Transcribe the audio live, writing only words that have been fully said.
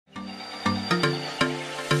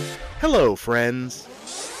Hello, friends.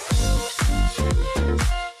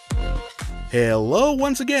 Hello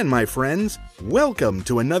once again, my friends. Welcome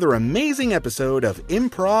to another amazing episode of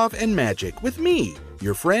Improv and Magic with me,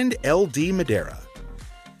 your friend LD Madera.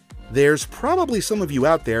 There's probably some of you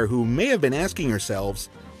out there who may have been asking yourselves,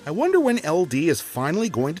 I wonder when LD is finally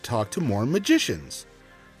going to talk to more magicians.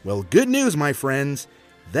 Well, good news, my friends.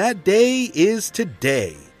 That day is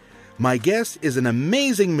today. My guest is an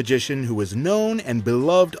amazing magician who is known and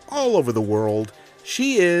beloved all over the world.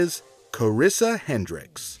 She is Carisa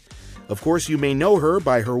Hendrix. Of course, you may know her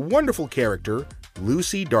by her wonderful character,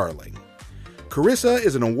 Lucy Darling. Carisa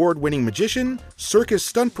is an award-winning magician, circus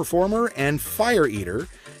stunt performer, and fire eater.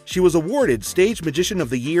 She was awarded Stage Magician of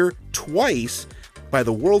the Year twice by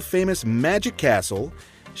the world-famous Magic Castle.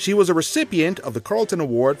 She was a recipient of the Carlton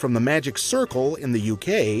Award from the Magic Circle in the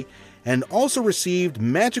UK, and also received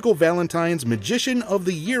Magical Valentine's Magician of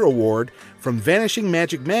the Year Award from Vanishing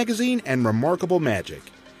Magic Magazine and Remarkable Magic.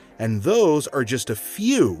 And those are just a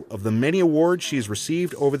few of the many awards she's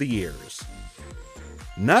received over the years.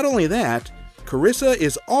 Not only that, Carisa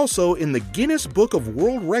is also in the Guinness Book of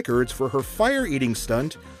World Records for her fire-eating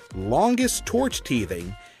stunt, Longest Torch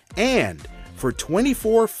Teething, and for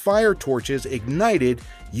 24 fire torches ignited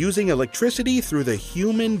using electricity through the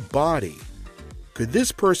human body. Could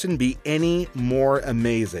this person be any more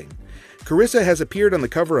amazing? Carisa has appeared on the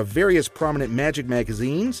cover of various prominent magic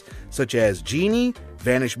magazines, such as Genie,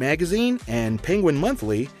 Vanish Magazine, and Penguin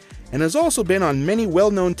Monthly, and has also been on many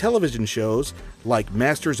well-known television shows like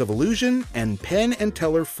Masters of Illusion and Penn and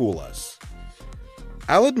Teller Fool Us.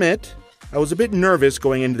 I'll admit, I was a bit nervous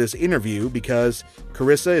going into this interview because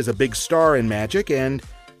Carisa is a big star in magic and,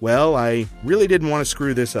 well, I really didn't want to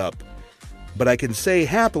screw this up. But I can say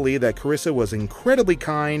happily that Carisa was incredibly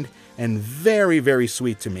kind and very, very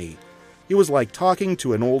sweet to me. It was like talking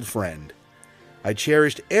to an old friend. I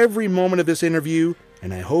cherished every moment of this interview,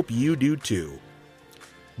 and I hope you do too.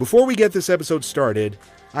 Before we get this episode started,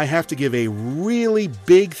 I have to give a really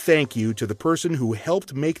big thank you to the person who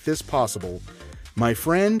helped make this possible, my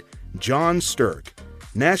friend John Stirk,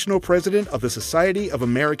 National President of the Society of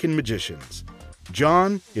American Magicians.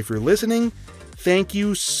 John, if you're listening, thank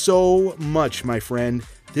you so much, my friend.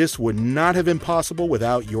 This would not have been possible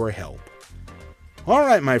without your help. All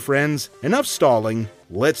right, my friends, enough stalling.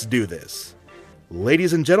 Let's do this.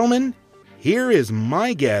 Ladies and gentlemen, here is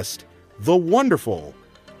my guest, the wonderful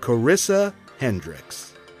Carisa Hendrix.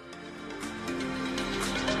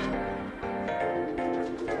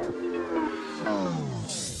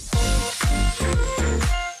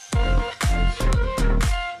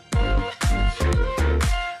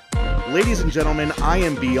 Ladies and gentlemen, I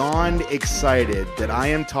am beyond excited that I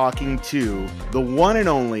am talking to the one and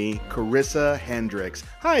only Carisa Hendrix.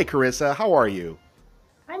 Hi, Carisa. How are you?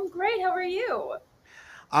 I'm great. How are you?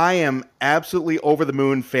 I am absolutely over the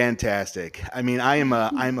moon fantastic. I mean, I'm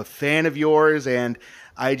a fan of yours, and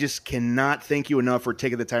I just cannot thank you enough for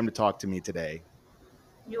taking the time to talk to me today.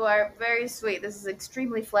 You are very sweet. This is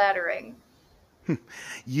extremely flattering.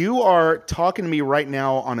 You are talking to me right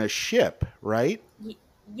now on a ship, right?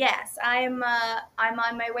 Yes, I'm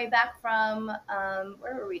on my way back from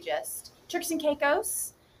where were we just? Turks and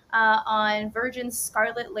Caicos on Virgin's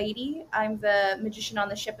Scarlet Lady. I'm the magician on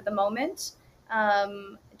the ship at the moment.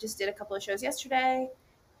 Just did a couple of shows yesterday.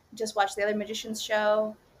 Just watched the other magician's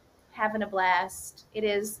show. Having a blast. It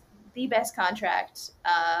is the best contract.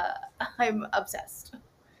 I'm obsessed.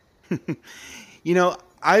 You know,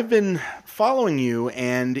 I've been following you,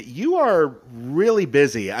 and you are really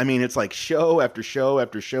busy. I mean, it's like show after show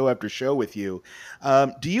after show after show with you.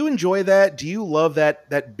 Do you enjoy that? Do you love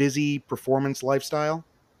that busy performance lifestyle?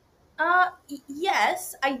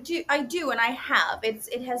 Yes, I do. I do, and I have.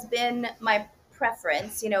 It has been my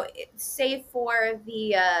preference. Save for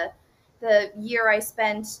the year I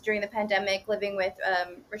spent during the pandemic living with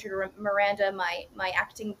Richard Miranda, my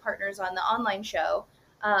acting partners on the online show.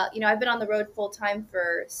 I've been on the road full time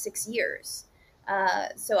for 6 years.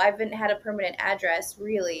 So I haven't had a permanent address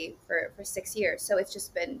really for 6 years. So it's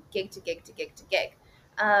just been gig to gig to gig to gig.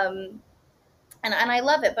 And I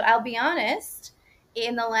love it. But I'll be honest,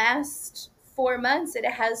 in the last 4 months, it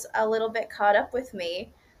has a little bit caught up with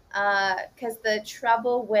me because the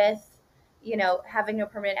trouble with, having no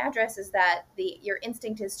permanent address is that your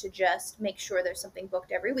instinct is to just make sure there's something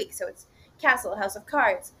booked every week. So it's Castle, House of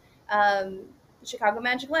Cards, Chicago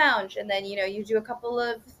Magic Lounge, and then you do a couple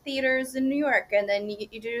of theaters in New York, and then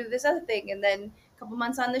you do this other thing, and then a couple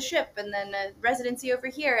months on the ship, and then a residency over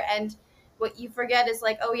here. And what you forget is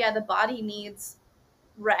like, oh yeah, the body needs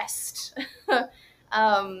rest.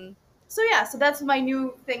 So yeah, so that's my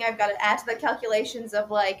new thing I've got to add to the calculations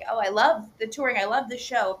of like, oh, I love the touring, I love the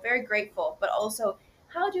show, very grateful, but also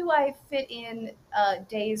how do I fit in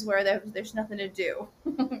days where there's nothing to do?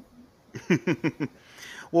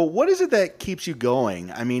 Well, what is it that keeps you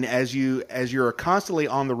going? I mean, as you're constantly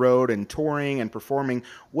on the road and touring and performing,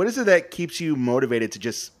 what is it that keeps you motivated to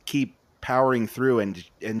just keep powering through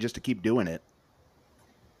and just to keep doing it?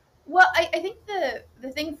 Well, I think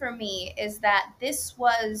the thing for me is that this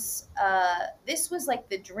was like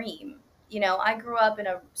the dream. You know, I grew up in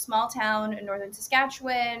a small town in northern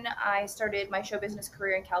Saskatchewan. I started my show business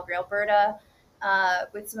career in Calgary, Alberta,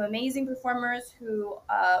 with some amazing performers who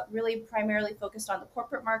really primarily focused on the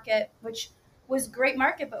corporate market, which was great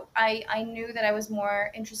market. But I knew that I was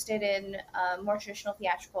more interested in more traditional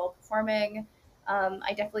theatrical performing.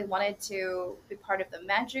 I definitely wanted to be part of the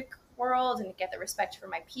magic world and get the respect for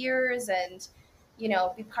my peers and, you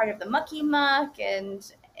know, be part of the mucky muck.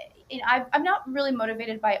 And you know, I'm not really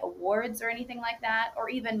motivated by awards or anything like that, or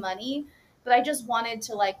even money. But I just wanted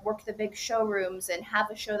to like work the big showrooms and have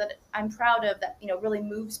a show that I'm proud of that, you know, really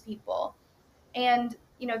moves people. And,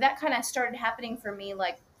 you know, that kind of started happening for me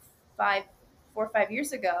like 4 or 5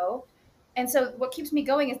 years ago. And so what keeps me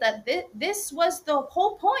going is that this was the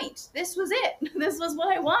whole point. This was it. This was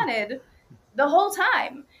what I wanted the whole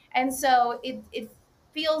time. And so it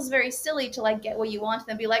feels very silly to like get what you want and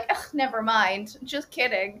then be like, ugh, never mind. Just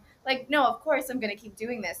kidding. Like, no, of course I'm gonna keep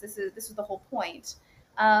doing this. This is the whole point.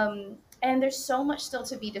 And there's so much still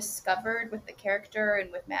to be discovered with the character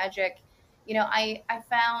and with magic. You know, I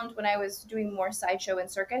found when I was doing more sideshow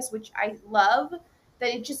and circus, which I love,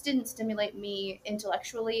 that it just didn't stimulate me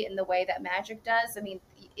intellectually in the way that magic does. I mean,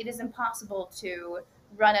 it is impossible to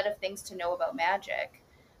run out of things to know about magic.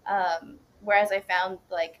 Whereas I found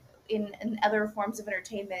like in other forms of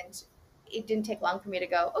entertainment, it didn't take long for me to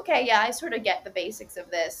go, okay, yeah, I sort of get the basics of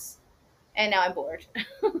this, and now I'm bored.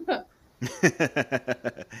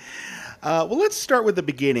 Well, let's start with the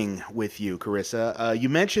beginning with you, Carissa. You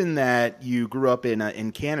mentioned that you grew up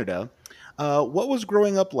in Canada. What was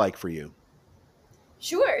growing up like for you?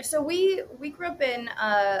 Sure. So we grew up in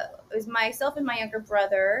it was myself and my younger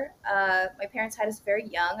brother. My parents had us very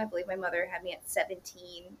young. I believe my mother had me at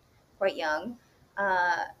 17, quite young.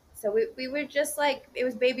 So we were just like it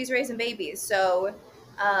was babies raising babies. So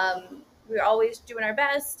we were always doing our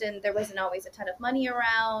best, and there wasn't always a ton of money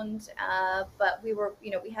around. But we were,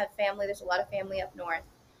 you know, we had family. There's a lot of family up north,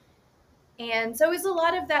 and so it's a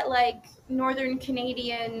lot of that like northern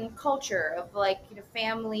Canadian culture of like, you know,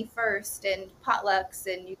 family first and potlucks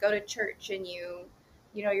and you go to church and you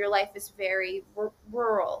know, your life is very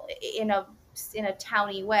rural in a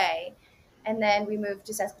towny way. And then we moved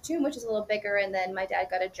to Saskatoon, which is a little bigger, and then my dad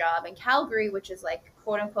got a job in Calgary, which is like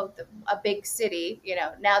quote unquote a big city. You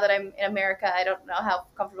know, now that I'm in America, I don't know how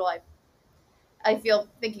comfortable I feel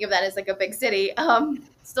thinking of that as like a big city.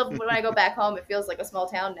 Still, when I go back home, it feels like a small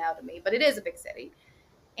town now to me, but it is a big city.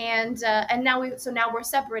 And now now we're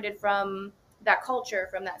separated from that culture,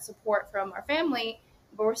 from that support from our family,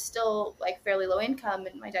 but we're still like fairly low income.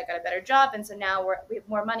 And my dad got a better job, and so now we have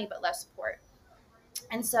more money but less support.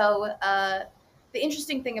 And so the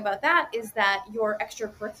interesting thing about that is that your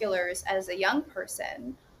extracurriculars as a young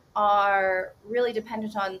person are really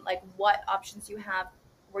dependent on like what options you have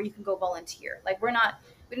where you can go volunteer. Like we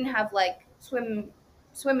didn't have like swim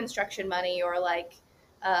instruction money or like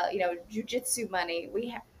you know, jujitsu money.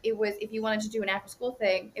 It was if you wanted to do an after school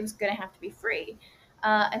thing, it was going to have to be free.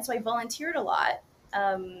 And so I volunteered a lot,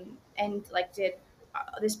 and like did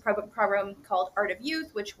this program called Art of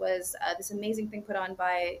Youth, which was this amazing thing put on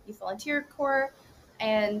by Youth Volunteer Corps.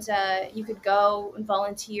 And you could go and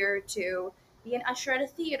volunteer to be an usher at a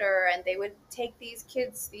theater, and they would take these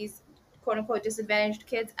kids, these quote unquote disadvantaged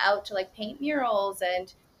kids, out to like paint murals,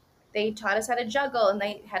 and they taught us how to juggle, and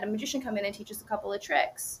they had a magician come in and teach us a couple of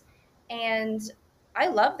tricks. And I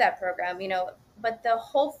love that program, you know, but the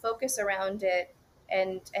whole focus around it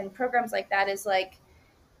and programs like that is like,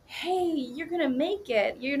 hey, you're gonna make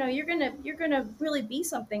it, you know, you're gonna really be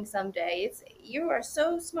something someday. It's you are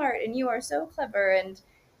so smart and you are so clever,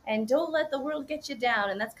 and don't let the world get you down.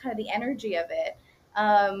 And that's kind of the energy of it,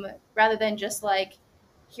 rather than just like,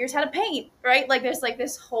 here's how to paint, right? Like there's like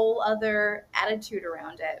this whole other attitude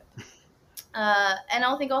around it. And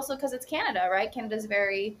I think also because it's Canada, right? Canada's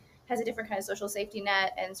very has a different kind of social safety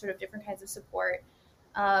net and sort of different kinds of support.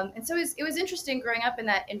 And so it was interesting growing up in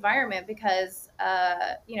that environment because,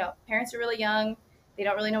 you know, parents are really young. They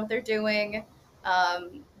don't really know what they're doing.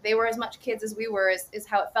 They were as much kids as we were, is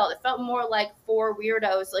how it felt. It felt more like four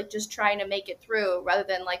weirdos, like just trying to make it through rather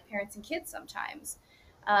than like parents and kids sometimes,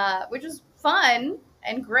 which was fun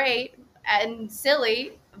and great and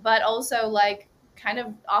silly. but also like kind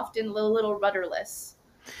of often little rudderless.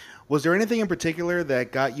 Was there anything in particular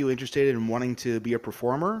that got you interested in wanting to be a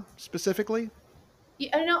performer specifically? You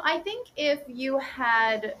know, I think if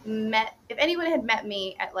anyone had met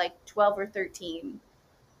me at like 12 or 13,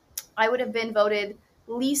 I would have been voted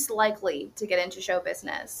least likely to get into show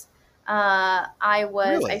business. I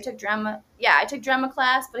Really? took drama, yeah, I took drama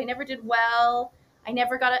class, but I never did well. I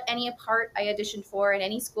never got any part I auditioned for in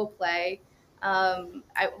any school play.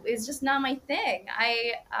 It's just not my thing.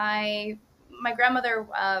 My grandmother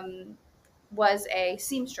was a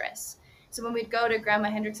seamstress. So when we'd go to Grandpa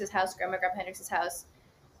Hendrix's house,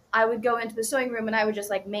 I would go into the sewing room and I would just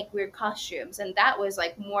like make weird costumes, and that was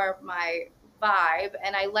like more my vibe.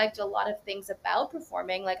 And I liked a lot of things about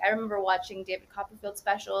performing. Like I remember watching David Copperfield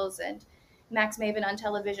specials and Max Maven on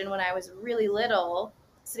television when I was really little,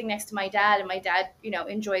 sitting next to my dad, and my dad,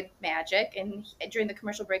 enjoyed magic. And during the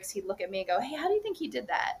commercial breaks, he'd look at me and go, "Hey, how do you think he did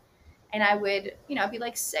that?" And I would, I'd be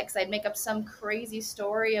like 6. I'd make up some crazy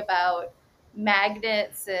story about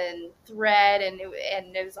magnets and thread, and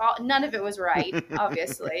it was all, none of it was right,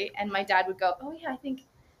 obviously. And my dad would go, "Oh yeah, I think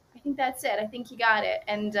that's it. I think you got it."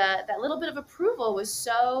 And that little bit of approval was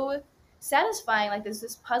so satisfying. Like there's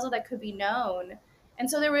this puzzle that could be known. And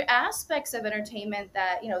so there were aspects of entertainment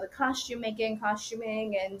that, the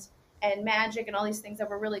costuming, and magic and all these things that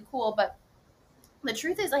were really cool. But the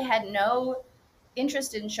truth is, I had no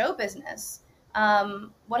interest in show business.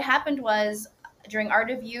 What happened was during Art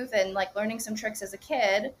of Youth and like learning some tricks as a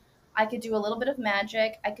kid, I could do a little bit of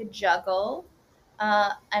magic, I could juggle,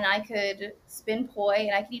 and I could spin poi,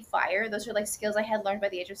 and I could eat fire. Those are like skills I had learned by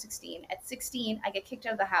the age of 16. At 16, I get kicked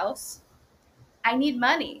out of the house. I need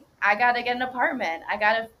money. I got to get an apartment. I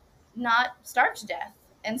got to not starve to death.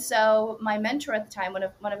 And so my mentor at the time, one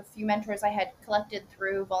of a few mentors I had collected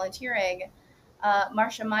through volunteering,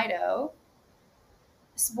 Marcia Mido,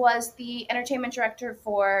 was the entertainment director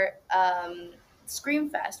for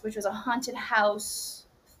Screamfest, which was a haunted house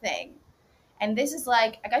thing. And this is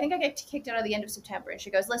like, I think I get kicked out at the end of September. And she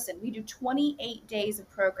goes, "Listen, we do 28 days of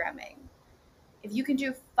programming. If you can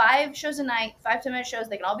do 5 shows a night, 5 10-minute shows,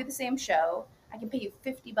 they can all be the same show. I can pay you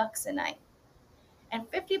 $50 a night." And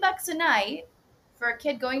 $50 a night for a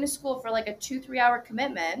kid going to school for like a 2 3 hour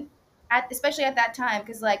commitment, especially at that time,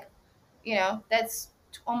 because like, that's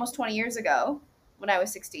almost 20 years ago when I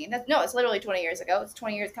was 16. No, it's literally 20 years ago. It's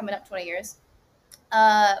 20 years, coming up 20 years.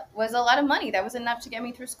 Was a lot of money. That was enough to get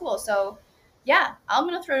me through school. So, yeah, I'm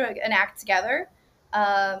gonna throw an act together.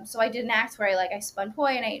 So I did an act where I spun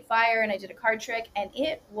poi and I ate fire and I did a card trick, and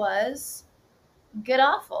it was good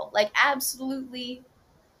awful, like absolutely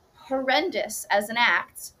horrendous as an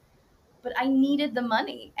act. But I needed the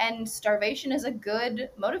money, and starvation is a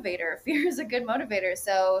good motivator. Fear is a good motivator.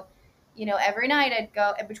 So, every night I'd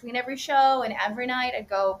go between every show, and every night I'd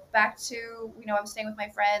go back to, I was staying with my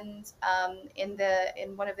friends in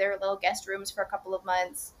one of their little guest rooms for a couple of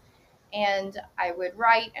months, and I would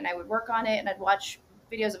write and I would work on it, and I'd watch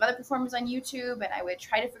videos of other performers on YouTube, and I would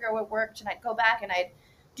try to figure out what worked, and I'd go back and I'd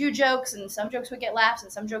do jokes, and some jokes would get laughs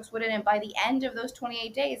and some jokes wouldn't. And by the end of those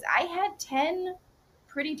 28 days, I had 10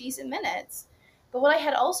 pretty decent minutes. But what I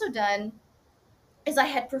had also done is I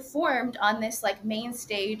had performed on this like main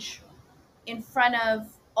stage in front of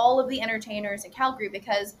all of the entertainers in Calgary,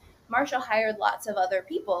 because Marshall hired lots of other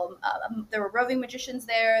people. There were roving magicians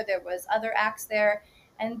there. There was other acts there.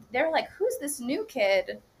 And they're like, "Who's this new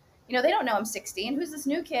kid?" They don't know I'm 16. "Who's this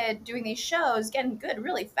new kid doing these shows, getting good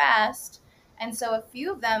really fast?" And so a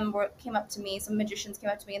few of them came up to me. Some magicians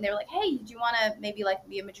came up to me, and they were like, "Hey, do you want to maybe like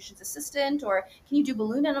be a magician's assistant? Or can you do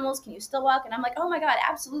balloon animals? Can you still walk?" And I'm like, "Oh my God,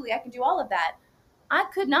 absolutely. I can do all of that." I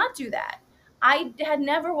could not do that. I had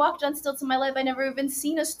never walked on stilts in my life. I never even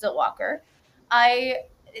seen a stilt walker. I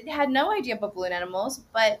had no idea about balloon animals,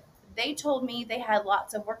 but they told me they had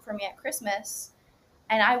lots of work for me at Christmas,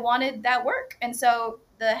 and I wanted that work. And so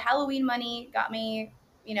the Halloween money got me,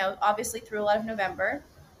 obviously through a lot of November.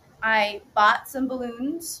 I bought some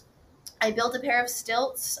balloons. I built a pair of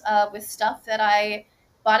stilts with stuff that I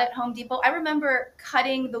bought at Home Depot. I remember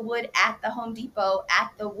cutting the wood at the Home Depot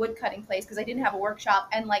at the wood cutting place because I didn't have a workshop,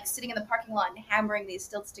 and like sitting in the parking lot and hammering these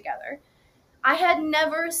stilts together. I had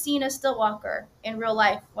never seen a stilt walker in real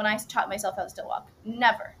life when I taught myself how to stilt walk.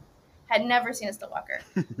 Never. Had never seen a stilt walker.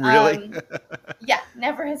 Really? Yeah,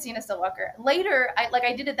 never had seen a stilt walker. Later,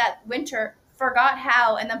 I did it that winter, forgot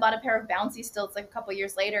how, and then bought a pair of bouncy stilts like a couple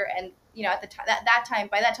years later. And at the time,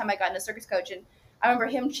 by that time, I got into circus coach, and I remember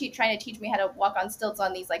him trying to teach me how to walk on stilts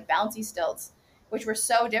on these like bouncy stilts, which were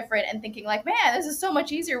so different, and thinking like, man, this is so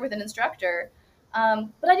much easier with an instructor.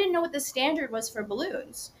 But I didn't know what the standard was for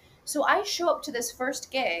balloons. So I show up to this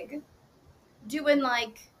first gig, doing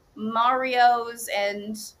like Mario's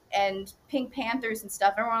and Pink Panthers and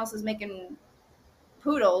stuff. Everyone else is making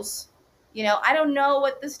poodles. I don't know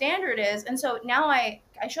what the standard is, and so now I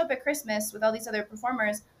show up at Christmas with all these other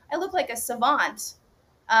performers. I look like a savant,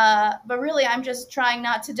 but really I'm just trying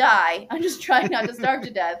not to die. I'm just trying not to starve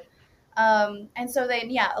to death. And so then,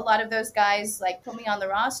 yeah, a lot of those guys like put me on the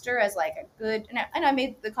roster as like a good, and I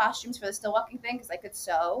made the costumes for the still walking thing because I could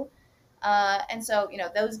sew. And so,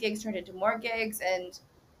 those gigs turned into more gigs, and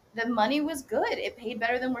the money was good. It paid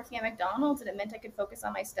better than working at McDonald's, and it meant I could focus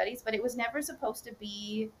on my studies, but it was never supposed to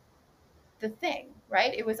be the thing,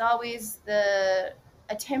 right? It was always a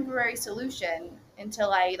temporary solution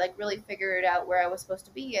until I like really figured out where I was supposed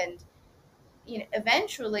to be. And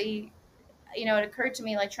eventually, it occurred to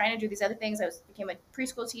me like trying to do these other things. Became a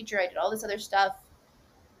preschool teacher. I did all this other stuff.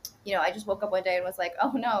 I just woke up one day and was like,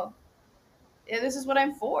 oh no, this is what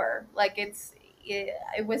I'm for. Like it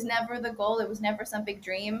was never the goal. It was never some big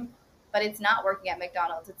dream, but it's not working at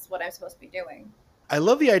McDonald's. It's what I'm supposed to be doing. I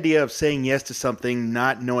love the idea of saying yes to something,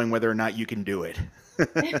 not knowing whether or not you can do it.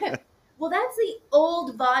 Well, that's the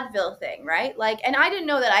old vaudeville thing, right? Like, and I didn't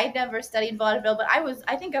know that. I'd never studied vaudeville, but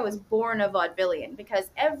I think I was born a vaudevillian because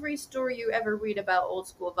every story you ever read about old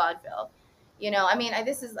school vaudeville, I mean, I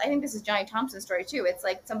think this is Johnny Thompson's story too. It's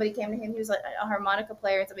like somebody came to him, he was like a harmonica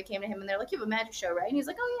player, and somebody came to him and they're like, "You have a magic show, right?" And he's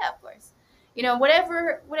like, "Oh yeah, of course."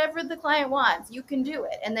 Whatever the client wants, you can do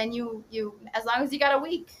it. And then you as long as you got a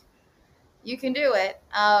week, you can do it.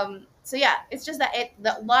 So yeah, it's just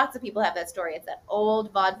that lots of people have that story. It's that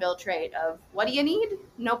old vaudeville trait of what do you need?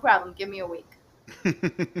 No problem, give me a week.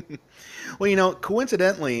 Well,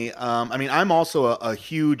 coincidentally, I mean, I'm also a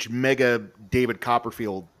huge mega David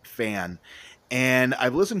Copperfield fan, and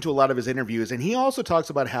I've listened to a lot of his interviews, and he also talks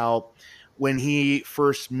about how when he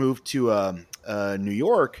first moved to New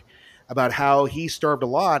York, about how he starved a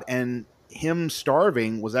lot, and him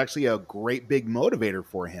starving was actually a great big motivator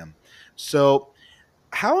for him. So,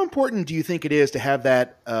 how important do you think it is to have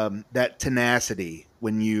that tenacity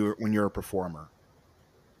when you're a performer?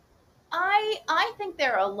 I think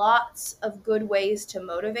there are lots of good ways to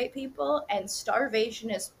motivate people, and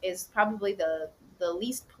starvation is probably the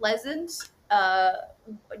least pleasant,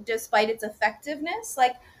 despite its effectiveness.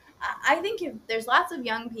 Like, I think if there's lots of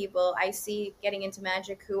young people I see getting into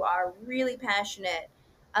magic who are really passionate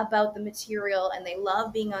about the material and they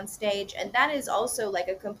love being on stage, and that is also like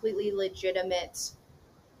a completely legitimate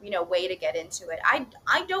way to get into it.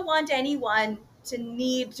 I don't want anyone to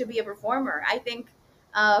need to be a performer. I think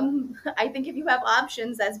I think if you have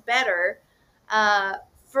options, that's better. Uh,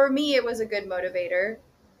 for me, it was a good motivator,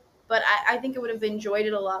 but I think I would have enjoyed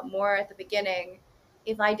it a lot more at the beginning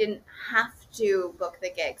if I didn't have to book the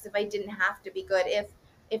gigs, if I didn't have to be good,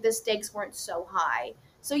 if the stakes weren't so high.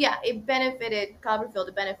 So yeah, it benefited Copperfield,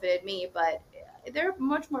 it benefited me, but there are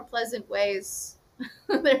much more pleasant ways.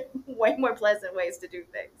 There are way more pleasant ways to do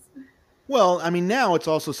things. Well, I mean, now it's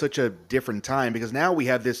also such a different time because now we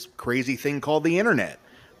have this crazy thing called the internet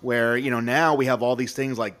where, now we have all these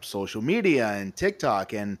things like social media and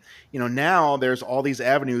TikTok. And, now there's all these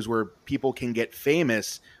avenues where people can get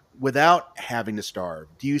famous without having to starve.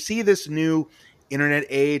 Do you see this new internet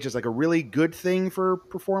age as like a really good thing for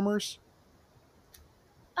performers?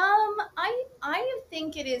 I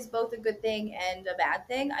think it is both a good thing and a bad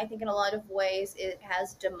thing. I think in a lot of ways it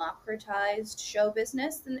has democratized show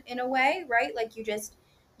business in a way, right? Like you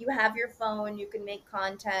have your phone, you can make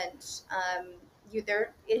content.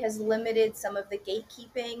 It has limited some of the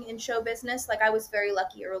gatekeeping in show business. Like I was very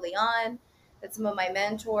lucky early on that some of my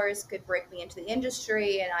mentors could break me into the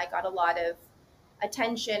industry, and I got a lot of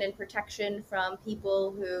attention and protection from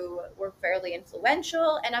people who were fairly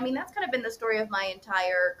influential. And I mean, that's kind of been the story of my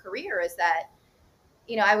entire career is that,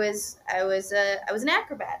 I was an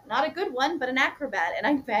acrobat, not a good one, but an acrobat. And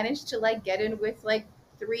I managed to like get in with like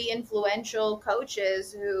three influential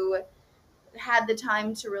coaches who had the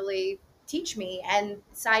time to really teach me. And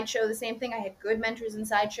Sideshow, the same thing. I had good mentors in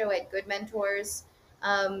Sideshow. I had good mentors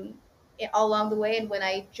um, all along the way. And when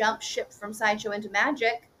I jumped ship from Sideshow into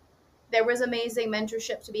Magic, there was amazing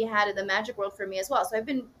mentorship to be had in the magic world for me as well. So I've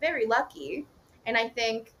been very lucky. And I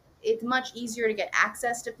think it's much easier to get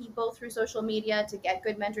access to people through social media, to get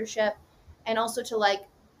good mentorship, and also to like,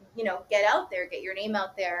 get out there, get your name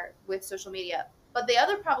out there with social media. But the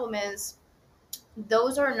other problem is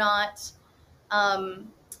those are not,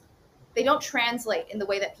 um, they don't translate in the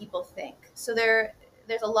way that people think. So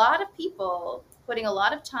there's a lot of people putting a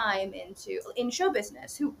lot of time in show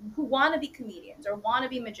business who want to be comedians or want to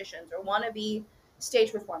be magicians or want to be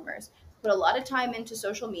stage performers, put a lot of time into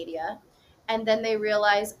social media, and then they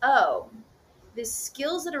realize, oh, the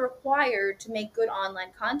skills that are required to make good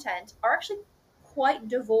online content are actually quite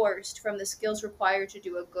divorced from the skills required to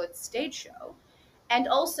do a good stage show. And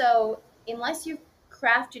also, unless you've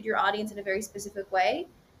crafted your audience in a very specific way,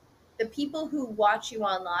 the people who watch you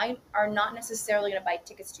online are not necessarily going to buy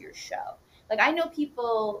tickets to your show. Like, I know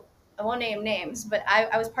people, I won't name names, but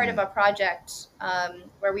I was part of Mm. a project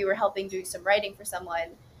where we were helping do some writing for someone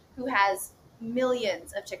who has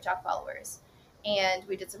millions of TikTok followers. And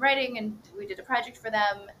we did some writing and we did a project for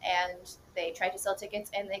them, and they tried to sell tickets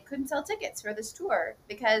and they couldn't sell tickets for this tour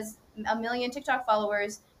because a million TikTok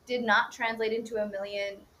followers did not translate into a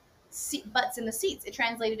million butts in the seats. It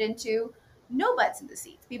translated into no butts in the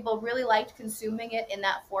seats. People really liked consuming it in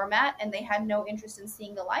that format, and they had no interest in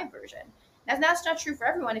seeing the live version. Now, that's not true for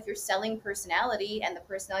everyone. If you're selling personality and the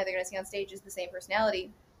personality they're going to see on stage is the same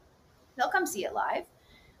personality, they'll come see it live.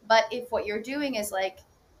 But if what you're doing is like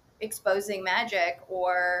exposing magic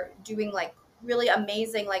or doing like really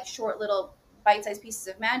amazing, like short little bite sized pieces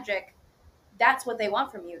of magic, that's what they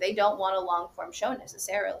want from you. They don't want a long form show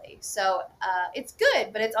necessarily. So it's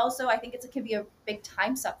good, but it's also, I think it can be a big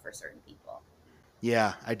time suck for certain people.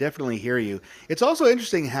 Yeah, I definitely hear you. It's also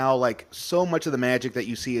interesting how like so much of the magic that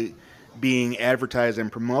you see being advertised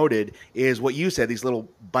and promoted is what you said, these little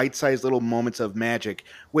bite-sized little moments of magic,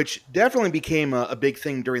 which definitely became a big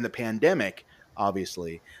thing during the pandemic,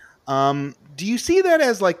 obviously. Do you see that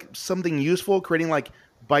as like something useful, creating like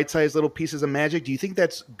bite-sized little pieces of magic? Do you think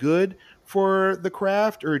that's good for the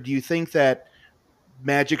craft, or do you think that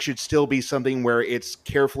magic should still be something where it's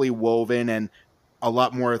carefully woven and a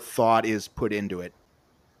lot more thought is put into it?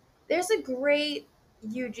 There's a great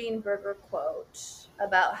Eugene Berger quote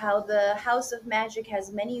about how the House of Magic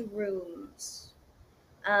has many rooms.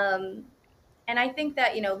 Um, and I think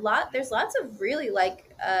that there's lots of really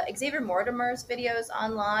like Xavier Mortimer's videos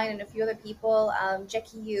online and a few other people.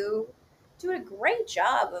 Jackie Yu do a great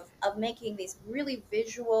job of making these really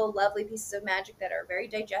visual, lovely pieces of magic that are very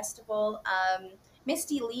digestible.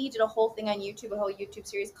 Misty Lee did a whole thing on YouTube, a whole YouTube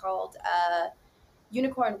series called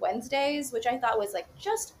Unicorn Wednesdays, which I thought was like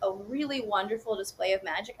just a really wonderful display of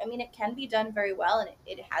magic. I mean, it can be done very well, and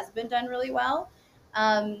it has been done really well.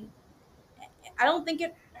 Um, I don't think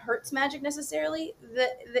it hurts magic necessarily.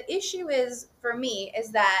 The issue is for me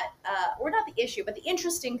is that or not the issue, but the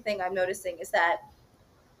interesting thing I'm noticing is that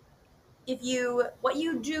if you what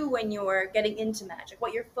you do when you're getting into magic,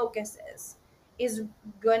 what your focus is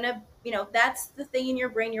gonna that's the thing in your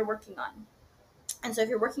brain you're working on. And so if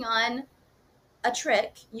you're working on a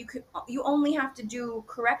trick, you only have to do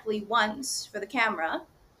correctly once for the camera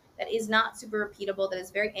that is not super repeatable, that is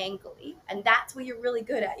very angly, and that's what you're really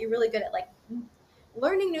good at. You're really good at like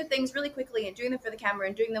learning new things really quickly and doing them for the camera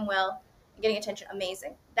and doing them well and getting attention.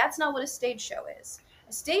 Amazing. That's not what a stage show is.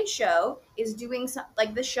 A stage show is doing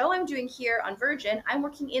like the show I'm doing here on Virgin. I'm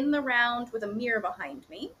working in the round with a mirror behind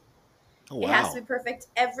me. Oh, It has to wow. be perfect.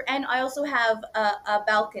 And I also have a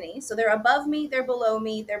balcony, so they're above me, they're below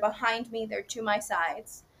me, they're behind me, they're to my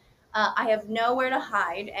sides. I have nowhere to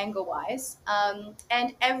hide angle wise,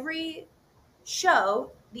 and every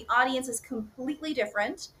show, the audience is completely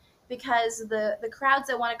different because the crowds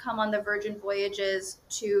that want to come on the Virgin voyages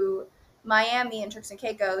to Miami and Turks and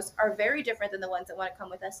Caicos are very different than the ones that want to come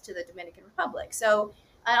with us to the Dominican Republic. So,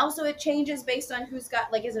 and also it changes based on who's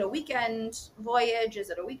got, like, is it a weekend voyage?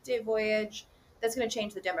 Is it a weekday voyage? That's going to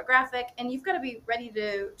change the demographic, and you've got to be ready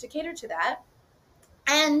to cater to that.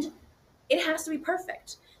 And it has to be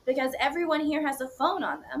perfect because everyone here has a phone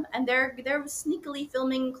on them and they're sneakily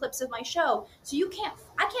filming clips of my show. So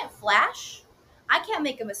I can't flash. I can't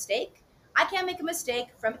make a mistake. I can't make a mistake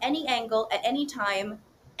from any angle at any time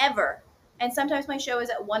ever. And sometimes my show is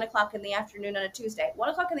at 1 o'clock in the afternoon on a Tuesday. 1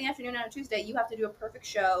 o'clock in the afternoon on a Tuesday, you have to do a perfect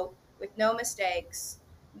show with no mistakes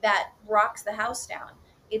that rocks the house down.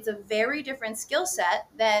 It's a very different skill set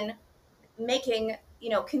than making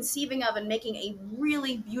conceiving of and making a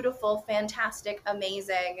really beautiful, fantastic,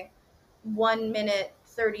 amazing 1 minute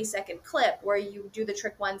 30-second clip where you do the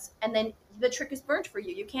trick once and then the trick is burnt for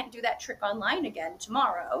you. You can't do that trick online again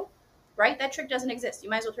tomorrow, right? That trick doesn't exist. You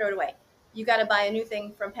might as well throw it away. You got to buy a new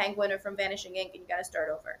thing from Penguin or from Vanishing Ink, and you got to start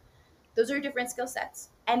over. Those are different skill sets,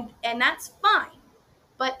 and that's fine.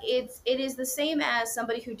 But it is the same as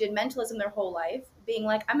somebody who did mentalism their whole life being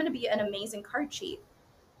like, I'm going to be an amazing card cheat.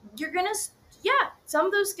 You're gonna Yeah, some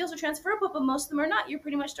of those skills are transferable, but most of them are not. You're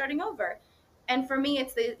pretty much starting over. And for me,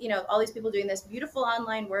 it's all these people doing this beautiful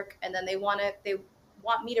online work, and then they want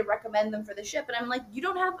me to recommend them for the ship, and I'm like, you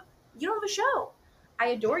don't have a show. I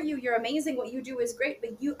adore you, you're amazing, what you do is great,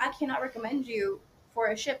 but I cannot recommend you for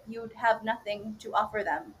a ship. You have nothing to offer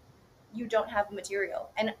them. You don't have material,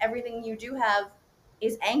 and everything you do have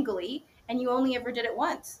is angly, and you only ever did it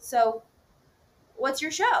once. So what's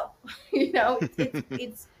your show? You know,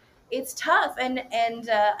 it's tough, and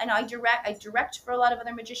I direct for a lot of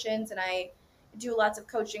other magicians, and I do lots of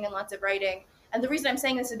coaching and lots of writing. And the reason I'm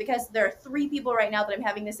saying this is because there are three people right now that I'm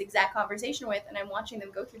having this exact conversation with, and I'm watching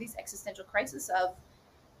them go through these existential crises of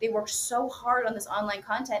they work so hard on this online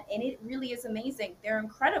content, and it really is amazing. They're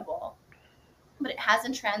incredible, but it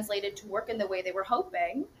hasn't translated to work in the way they were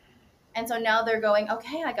hoping. And so now they're going,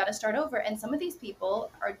 okay, I got to start over. And some of these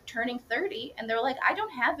people are turning 30 and they're like, I don't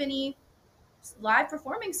have any live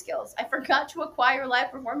performing skills. I forgot to acquire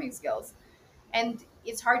live performing skills. And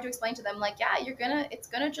it's hard to explain to them, like, yeah, it's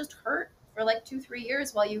going to just hurt for like 2, 3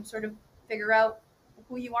 years while you sort of figure out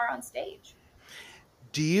who you are on stage.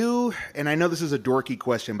 Do you, and I know this is a dorky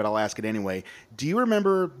question, but I'll ask it anyway. Do you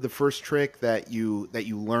remember the first trick that you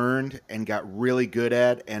learned and got really good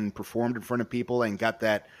at and performed in front of people and got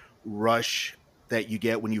that rush that you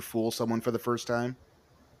get when you fool someone for the first time?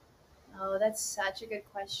 Oh, that's such a good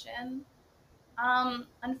question.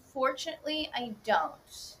 Unfortunately, I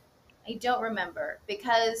don't. I don't remember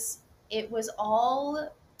because it was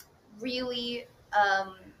all really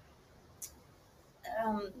um,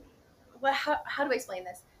 well, how do I explain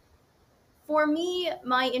this? For me,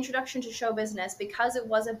 my introduction to show business, because it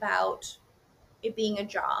was about it being a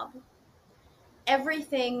job,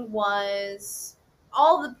 everything was,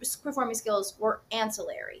 all the performing skills were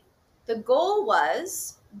ancillary. The goal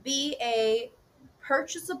was be a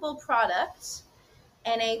purchasable product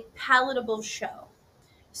and a palatable show.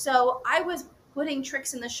 So I was putting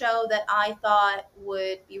tricks in the show that I thought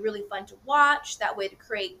would be really fun to watch, that would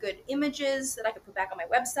create good images that I could put back on my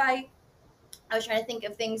website. I was trying to think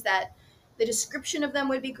of things that the description of them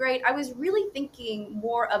would be great. I was really thinking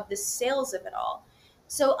more of the sales of it all.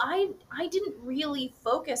 So I didn't really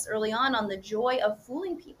focus early on the joy of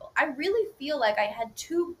fooling people. I really feel like I had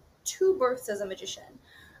two births as a magician.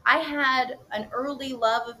 I had an early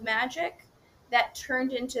love of magic that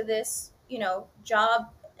turned into this, job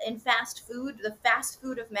in fast food, the fast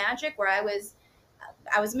food of magic, where I was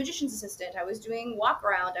a magician's assistant. I was doing walk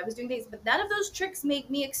around. I was doing things, but none of those tricks made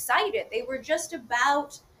me excited. They were just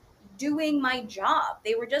about doing my job.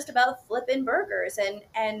 They were just about flipping burgers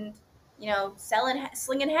and selling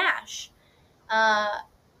slinging hash. Uh,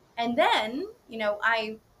 and then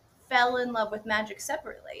I fell in love with magic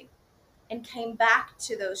separately and came back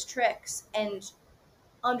to those tricks and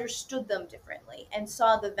understood them differently and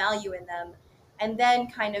saw the value in them, and then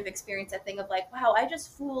kind of experienced that thing of like, wow, I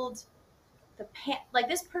just fooled like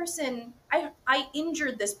this person. I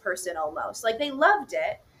injured this person almost. Like they loved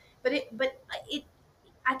it, but it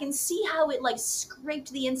I can see how it like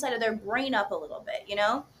scraped the inside of their brain up a little bit.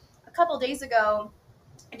 A couple days ago,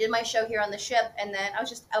 I did my show here on the ship, and then I was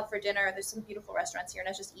just out for dinner. There's some beautiful restaurants here, and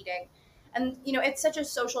I was just eating. And it's such a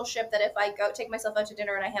social ship that if I go take myself out to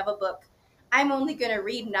dinner and I have a book, I'm only going to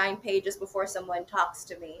read 9 pages before someone talks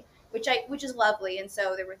to me, which is lovely. And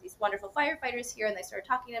so there were these wonderful firefighters here, and they started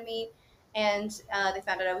talking to me, and they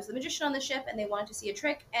found out I was the magician on the ship, and they wanted to see a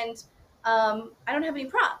trick, and I don't have any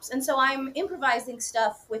props, and so I'm improvising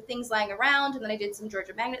stuff with things lying around, and then I did some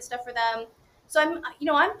Georgia Magnet stuff for them. So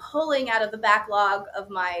I'm pulling out of the backlog of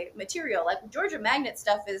my material. Like Georgia Magnet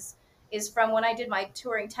stuff is from when I did my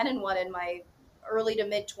touring 10-in-1 in my early to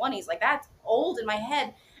mid 20s. Like that's old in my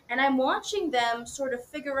head, and I'm watching them sort of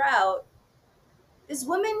figure out this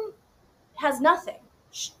woman has nothing.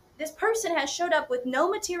 This person has showed up with no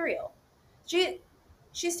material. She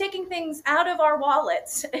she's taking things out of our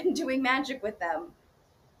wallets and doing magic with them.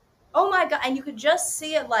 Oh my god! And you could just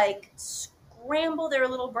see it like scramble their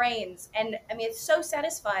little brains, and I mean it's so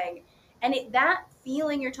satisfying. And that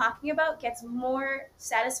feeling you're talking about gets more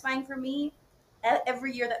satisfying for me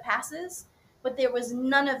every year that passes. But there was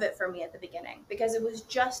none of it for me at the beginning because it was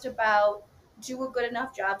just about do a good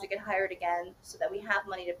enough job to get hired again so that we have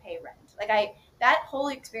money to pay rent. Like that whole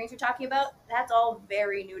experience you're talking about, that's all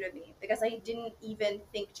very new to me because I didn't even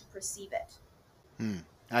think to perceive it. Hmm.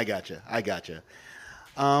 I gotcha. I gotcha.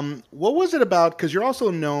 What was it about? Because you're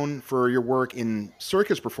also known for your work in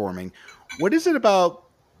circus performing. What is it about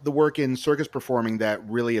the work in circus performing that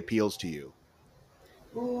really appeals to you?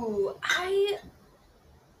 Ooh, I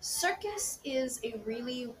circus is a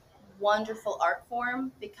really wonderful art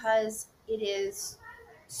form because it is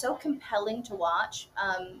so compelling to watch.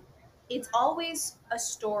 It's always a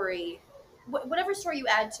story, whatever story you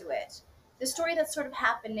add to it, the story that's sort of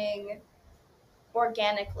happening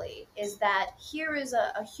organically is that here is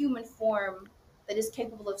a human form that is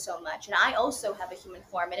capable of so much. And I also have a human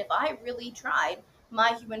form. And if I really tried,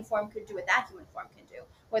 my human form could do what that human form can do,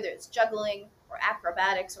 whether it's juggling or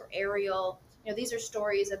acrobatics or aerial. These are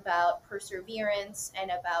stories about perseverance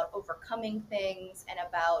and about overcoming things and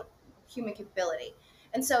about human capability.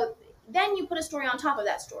 And so then you put a story on top of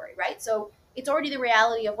that story, right? So it's already the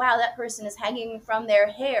reality of, wow, that person is hanging from their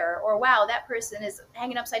hair, or wow, that person is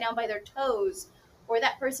hanging upside down by their toes, or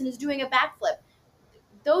that person is doing a backflip.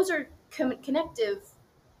 Those are connective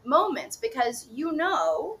moments because you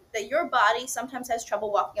know that your body sometimes has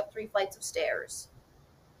trouble walking up 3 flights of stairs.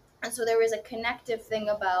 And so there is a connective thing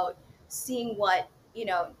about seeing what,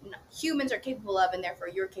 humans are capable of and therefore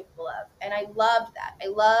you're capable of. And I loved that. I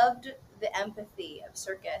loved the empathy of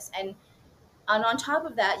circus. And on top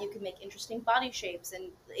of that, you can make interesting body shapes, and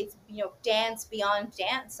it's dance beyond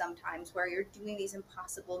dance sometimes, where you're doing these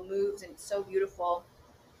impossible moves, and it's so beautiful.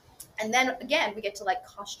 And then again, we get to like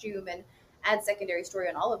costume and add secondary story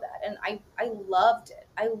and all of that, and I loved it.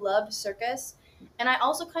 I loved circus, and I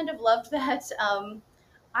also kind of loved that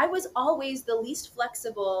I was always the least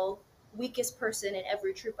flexible, weakest person in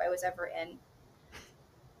every troupe I was ever in.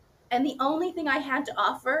 And the only thing I had to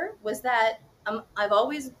offer was that I've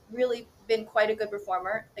always really been quite a good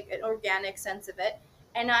performer, like an organic sense of it,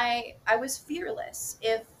 and I was fearless.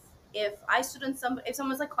 If I stood on if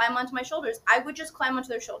someone was like climb onto my shoulders, I would just climb onto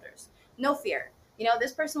their shoulders, no fear.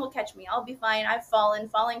 This person will catch me. I'll be fine. I've fallen.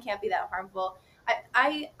 Falling can't be that harmful.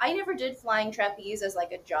 I never did flying trapeze as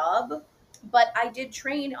like a job, but I did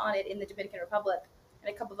train on it in the Dominican Republic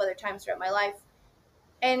and a couple of other times throughout my life,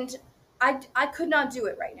 and I could not do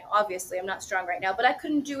it right now. Obviously, I'm not strong right now, but I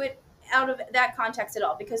couldn't do it out of that context at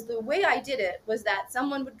all, because the way I did it was that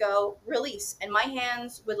someone would go release and my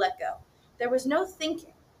hands would let go. There was no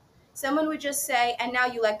thinking. Someone would just say, and now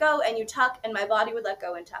you let go and you tuck, and my body would let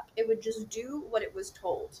go and tuck. It would just do what it was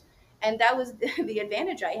told. And that was the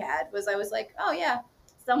advantage I had, was I was like, oh yeah,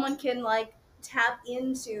 someone can like tap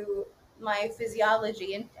into my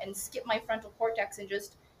physiology and skip my frontal cortex and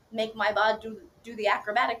just make my body do the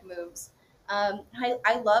acrobatic moves.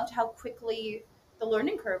 I loved how quickly the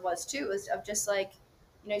learning curve was too, was of just like,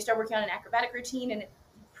 you start working on an acrobatic routine, and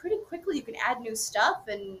pretty quickly you can add new stuff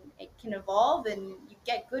and it can evolve and you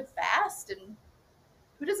get good fast. And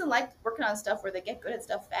who doesn't like working on stuff where they get good at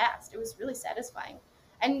stuff fast? It was really satisfying.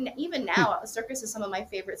 And even now, circus is some of my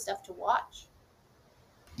favorite stuff to watch.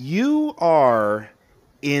 You are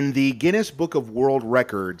in the Guinness Book of World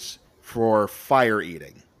Records for fire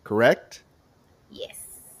eating, correct?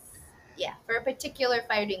 Yes. Yeah, for a particular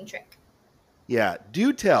fighting trick. Yeah,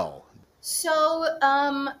 do tell. So,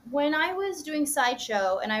 when I was doing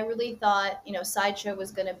sideshow, and I really thought, sideshow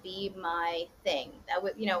was going to be my thing. That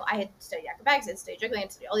would, I had studied acrobatics, I had studied juggling, I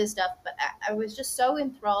had studied all this stuff, but I was just so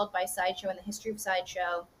enthralled by sideshow and the history of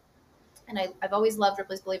sideshow. And I've always loved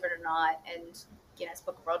Ripley's Believe It or Not and Guinness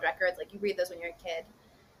Book of World Records. Like, you read those when you're a kid.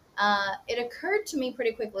 It occurred to me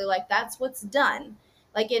pretty quickly, like, that's what's done.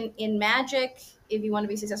 Like in magic, if you want to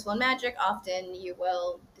be successful in magic, often you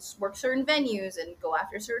will work certain venues and go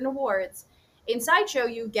after certain awards. In sideshow,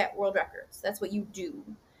 you get world records. That's what you do.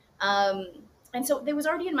 Um, and so there was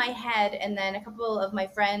already in my head, and then a couple of my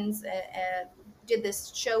friends did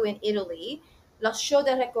this show in Italy, La Show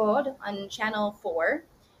de Record on Channel 4.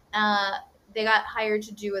 They got hired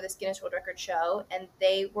to do this Guinness World Record show, and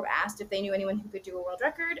they were asked if they knew anyone who could do a world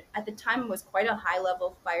record. At the time, was quite a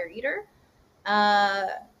high-level fire eater, uh,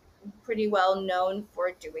 pretty well known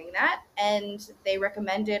for doing that, and they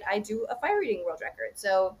recommended I do a fire eating world record.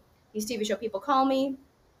 So these TV show people call me.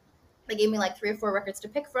 They gave me like 3 or 4 records to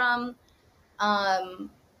pick from.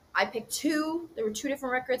 I picked 2. There were 2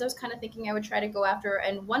 different records I was kind of thinking I would try to go after,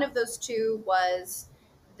 and one of those 2 was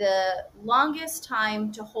the longest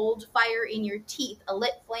time to hold fire in your teeth, a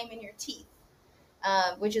lit flame in your teeth,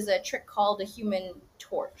 which is a trick called a human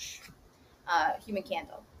torch, human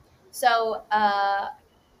candle. So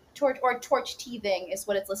torch teething is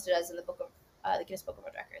what it's listed as in the book of the Guinness Book of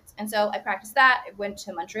World Records. And so I practiced that. I went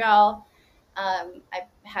to Montreal. I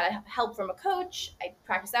had help from a coach. I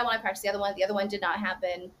practiced that one. I practiced the other one. The other one did not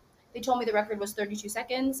happen. They told me the record was 32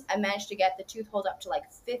 seconds. I managed to get the tooth hold up to like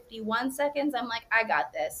 51 seconds. I'm like, I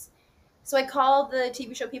got this. So I called the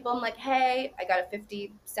TV show people. I'm like, hey, I got a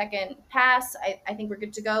 50-second pass. I think we're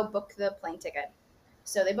good to go. Book the plane ticket.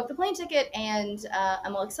 So they booked the plane ticket, and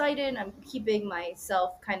I'm all excited. I'm keeping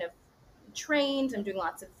myself kind of trained. I'm doing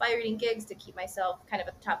lots of fire eating gigs to keep myself kind of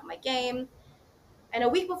at the top of my game. And a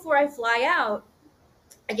week before I fly out,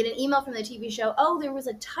 I get an email from the TV show. Oh, there was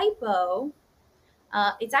a typo.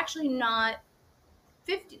 It's actually not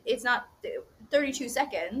 50. It's not 32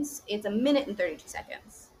 seconds. It's 1 minute and 32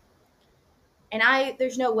 seconds. And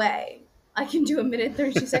there's no way I can do 1 minute and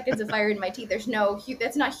 32 seconds of fire in my teeth.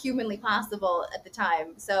 That's not humanly possible at the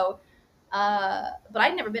time. So, but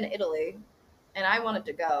I'd never been to Italy, and I wanted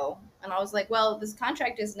to go. And I was like, well, this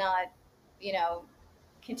contract is not,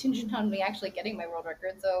 contingent on me actually getting my world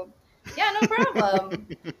record. So Yeah, no problem.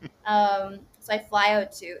 So I fly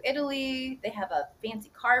out to Italy. They have a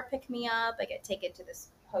fancy car pick me up. I get taken to this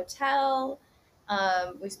hotel.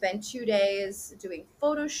 We spend 2 days doing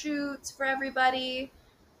photo shoots for everybody.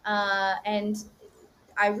 And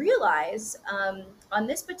I realize on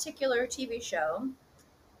this particular TV show,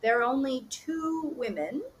 there are only two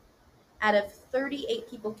women out of 38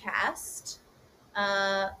 people cast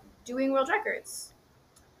uh, doing world records.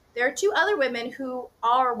 There are two other women who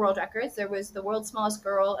are world records. There was the world's smallest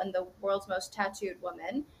girl and the world's most tattooed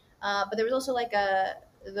woman. But there was also like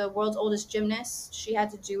the world's oldest gymnast. She had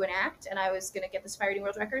to do an act, and I was gonna get this fire eating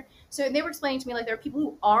world record. So they were explaining to me like there are people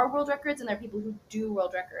who are world records and there are people who do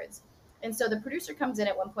world records. And so the producer comes in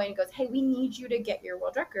at one point and goes, "Hey, we need you to get your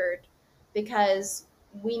world record because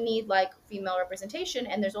we need like female representation,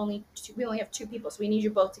 and there's only two, we only have two people, so we need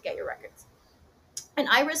you both to get your records." And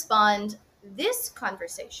I respond, "This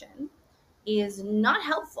conversation is not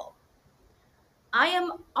helpful. I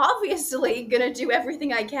am obviously going to do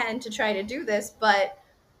everything I can to try to do this, but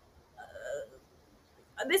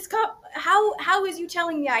how is you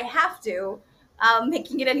telling me I have to,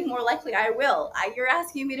 making it any more likely I will? You're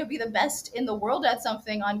asking me to be the best in the world at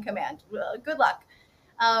something on command. Well, good luck."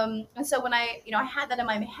 And so when I had that in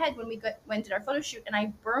my head when went did our photo shoot, and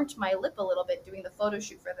I burnt my lip a little bit doing the photo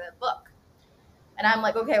shoot for the book. And I'm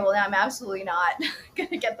like, okay, well, now I'm absolutely not going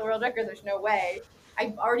to get the world record. There's no way.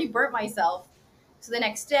 I've already burnt myself. So the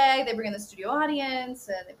next day, they bring in the studio audience,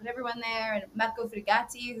 and they put everyone there. And Marco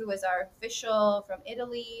Frigatti, who was our official from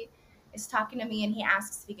Italy, is talking to me, and he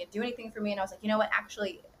asks if he can do anything for me. And I was like, you know what?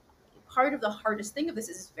 Actually, part of the hardest thing of this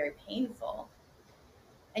is it's very painful.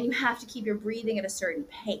 And you have to keep your breathing at a certain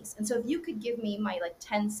pace. And so if you could give me my like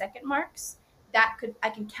 10-second marks, I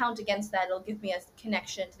can count against that. It'll give me a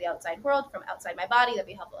connection to the outside world from outside my body. That'd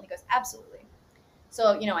be helpful. And he goes, absolutely.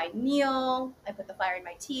 So, I kneel, I put the fire in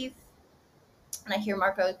my teeth, and I hear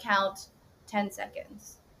Marco count 10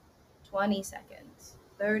 seconds, 20 seconds,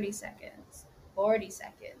 30 seconds, 40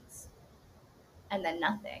 seconds, and then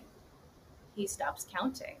nothing. He stops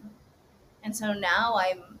counting. And so now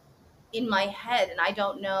I'm in my head, and I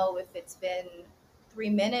don't know if it's been 3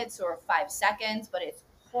 minutes or 5 seconds, but it's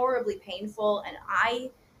horribly painful, and I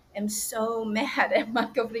am so mad at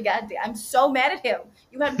Marco Frigatti. I'm so mad at him.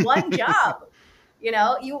 You had one job,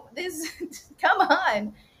 you this come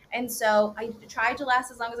on. And so I tried to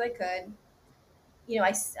last as long as I could.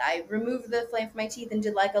 I removed the flame from my teeth and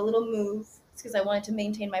did like a little move because I wanted to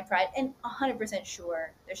maintain my pride, and 100%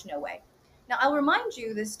 sure there's no way. Now, I'll remind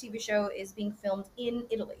you, this TV show is being filmed in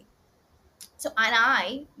Italy. So, and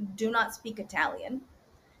I do not speak Italian,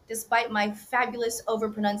 despite my fabulous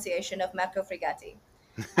overpronunciation of Marco Frigatti.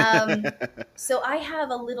 Um, so I have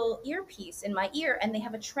a little earpiece in my ear, and they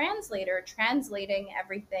have a translator translating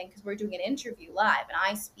everything because we're doing an interview live, and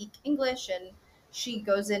I speak English, and she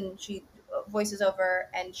goes in, she voices over,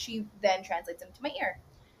 and she then translates them to my ear.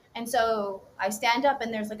 And so I stand up,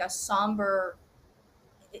 and there's like a somber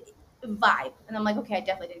vibe, and I'm like, okay, I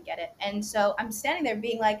definitely didn't get it. And so I'm standing there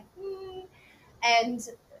being like, and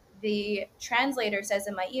the translator says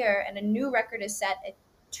in my ear, and a new record is set at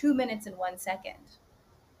 2 minutes and 1 second.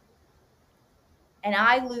 And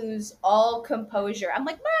I lose all composure. I'm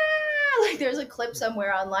like, ah! Like there's a clip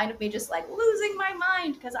somewhere online of me just like losing my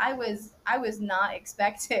mind because I was not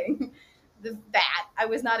expecting that. I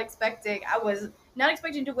was not expecting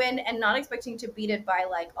to win and not expecting to beat it by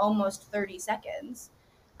like almost 30 seconds.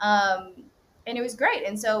 And it was great.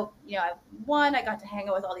 And so, I won. I got to hang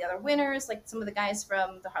out with all the other winners. Like some of the guys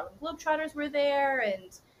from the Harlem Globetrotters were there,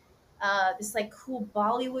 and this like cool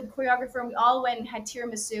Bollywood choreographer. And we all went and had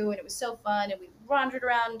tiramisu, and it was so fun. And we wandered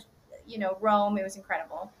around, Rome. It was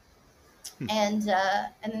incredible. And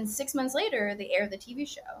then 6 months later, they aired the TV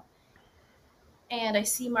show. And I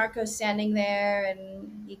see Marco standing there,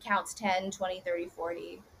 and he counts 10, 20, 30,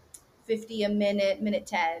 40, 50 a minute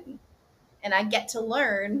 10. And I get to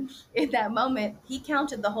learn in that moment, he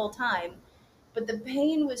counted the whole time. But the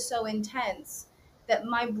pain was so intense that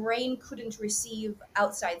my brain couldn't receive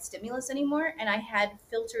outside stimulus anymore, and I had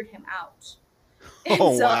filtered him out. And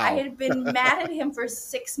Oh, so I wow. had been mad at him for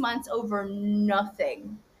 6 months over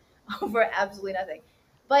nothing, over absolutely nothing.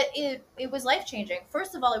 But it was life changing.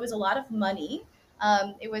 First of all, it was a lot of money.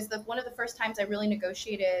 It was one of the first times I really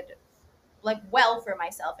negotiated like well for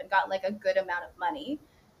myself and got like a good amount of money.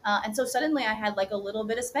 And so suddenly I had like a little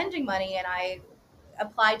bit of spending money, and I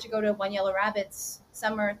applied to go to One Yellow Rabbit's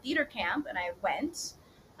summer theater camp, and I went.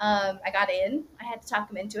 I got in. I had to talk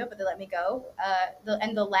them into it, but they let me go.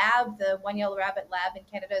 The One Yellow Rabbit lab in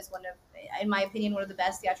Canada is in my opinion, one of the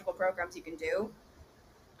best theatrical programs you can do.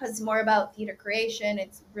 Because it's more about theater creation.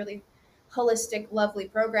 It's really holistic, lovely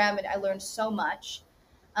program, and I learned so much.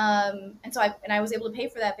 And so I was able to pay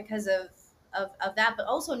for that because of that. But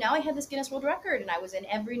also now I had this Guinness World Record, and I was in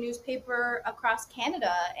every newspaper across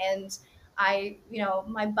Canada, and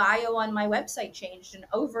my bio on my website changed, and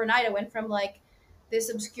overnight I went from like this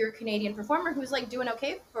obscure Canadian performer who's like doing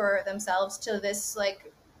okay for themselves to this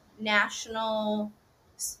like national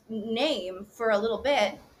name for a little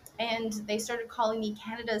bit. And they started calling me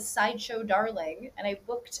Canada's sideshow darling, and I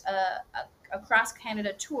booked a cross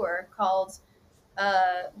Canada tour called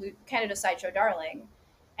Canada Sideshow Darling.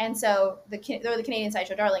 And so they're the Canadian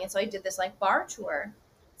Sideshow Darling. And so I did this like bar tour.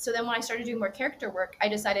 So then when I started doing more character work, I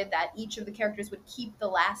decided that each of the characters would keep the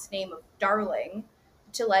last name of Darling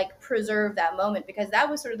to like preserve that moment, because that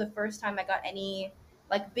was sort of the first time I got any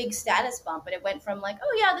like big status bump. And it went from like,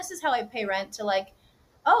 oh yeah, this is how I pay rent, to like,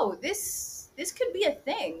 oh, this could be a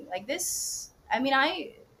thing. Like this, I mean,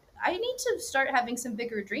 I need to start having some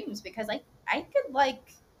bigger dreams, because I could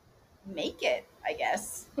like make it, I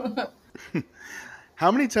guess.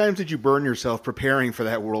 How many times did you burn yourself preparing for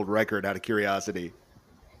that world record out of curiosity?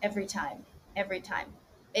 Every time. Every time.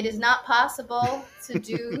 It is not possible to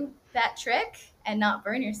do that trick and not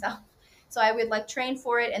burn yourself. So I would like train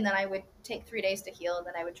for it, and then I would take 3 days to heal, and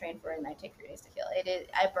then I would train for it, and I'd take 3 days to heal.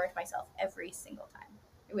 I burnt myself every single time.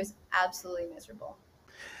 It was absolutely miserable.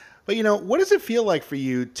 But what does it feel like for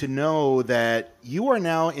you to know that you are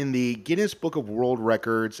now in the Guinness Book of World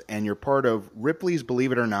Records and you're part of Ripley's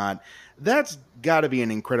Believe It or Not? That's got to be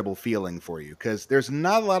an incredible feeling for you, because there's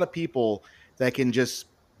not a lot of people that can just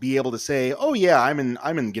be able to say, "Oh yeah, I'm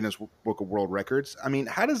in Guinness Book of World Records." I mean,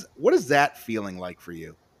 what is that feeling like for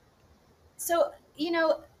you? So,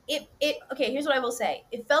 it okay, here's what I will say.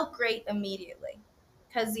 It felt great immediately.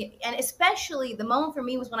 And especially the moment for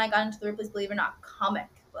me was when I got into the Ripley's Believe It or Not comic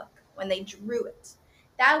book, when they drew it.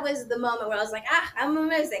 That was the moment where I was like, I'm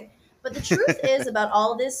amazing. But the truth is, about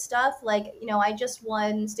all this stuff, like, I just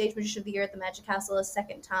won Stage Magician of the Year at the Magic Castle a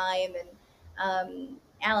second time, and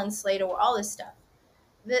Alan Slater, all this stuff.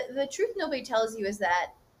 The truth nobody tells you is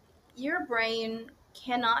that your brain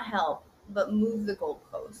cannot help but move the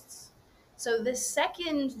goalposts. So the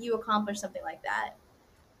second you accomplish something like that,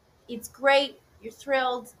 it's great, you're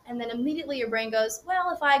thrilled, and then immediately your brain goes, well,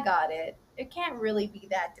 if I got it, it can't really be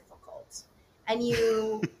that difficult. And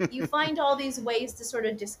you find all these ways to sort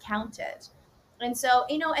of discount it. And so,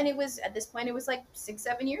 and it was, at this point, it was like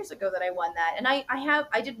 6-7 years ago that I won that. And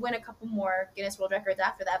I did win a couple more Guinness World Records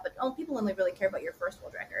after that, but people only really care about your first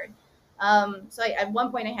world record. So at one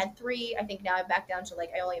point I had 3. I think now I'm back down to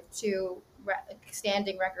like, I only have 2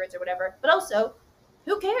 standing records or whatever. But also,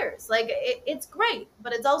 who cares? Like, it's great,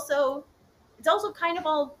 but it's also kind of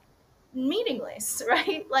all meaningless,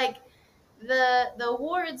 right? Like the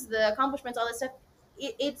awards, the accomplishments, all that stuff.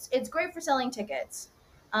 It's great for selling tickets,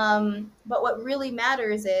 but what really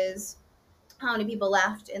matters is how many people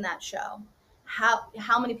laughed in that show,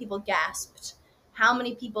 how many people gasped, how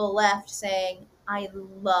many people left saying, I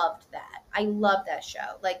loved that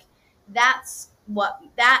show. Like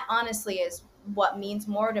that honestly is what means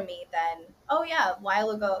more to me than, oh yeah, a while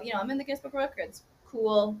ago, I'm in the Guinness Book of Records,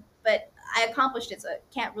 cool, but I accomplished it, so it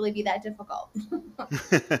can't really be that difficult.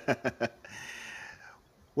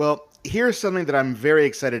 Well, here's something that I'm very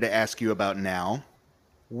excited to ask you about now.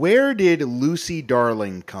 Where did Lucy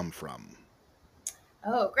Darling come from?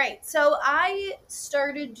 Oh, great. So I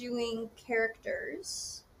started doing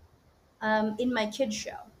characters in my kids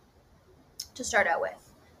show to start out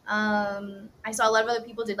with. I saw a lot of other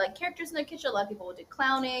people did like characters in their kids show. A lot of people did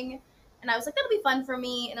clowning. And I was like, that'll be fun for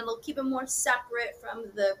me, and it'll keep it more separate from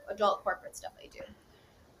the adult corporate stuff I do.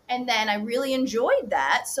 And then I really enjoyed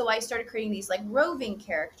that, so I started creating these like roving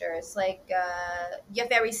characters. Like Your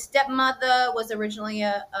Fairy Stepmother was originally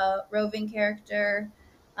a roving character.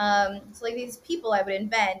 So like these people I would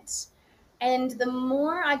invent. And the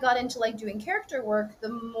more I got into like doing character work, the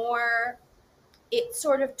more it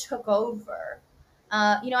sort of took over.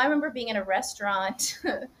 I remember being in a restaurant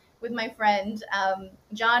with my friend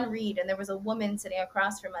John Reed, and there was a woman sitting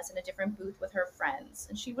across from us in a different booth with her friends,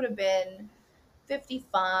 and she would have been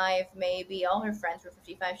 55 maybe. All her friends were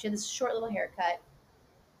 55. She had this short little haircut,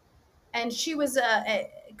 and she was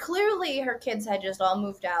clearly her kids had just all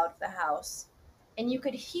moved out of the house, and you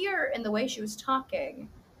could hear in the way she was talking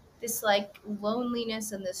this like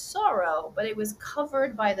loneliness and this sorrow, but it was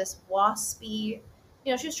covered by this waspy,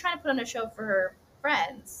 she was trying to put on a show for her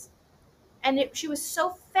friends. And she was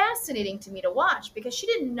so fascinating to me to watch, because she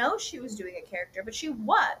didn't know she was doing a character, but she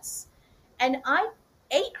was. And I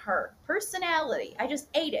ate her personality. I just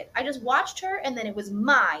ate it. I just watched her, and then it was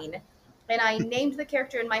mine. And I named the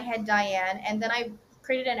character in my head Diane. And then I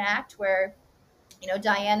created an act where,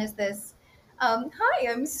 Diane is this Hi,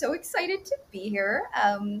 I'm so excited to be here.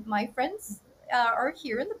 My friends are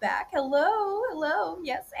here in the back. Hello, hello.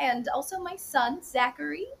 Yes, and also my son,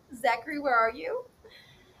 Zachary. Zachary, where are you?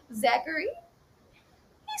 Zachary,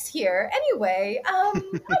 he's here. Anyway, I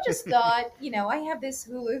just thought, I have this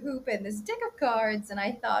hula hoop and this deck of cards, and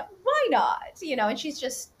I thought, why not? And she's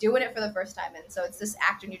just doing it for the first time. And so it's this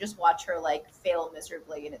act, and you just watch her like fail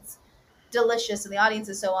miserably, and it's delicious, and the audience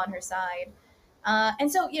is so on her side.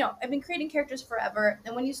 And so, I've been creating characters forever.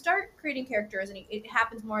 And when you start creating characters and it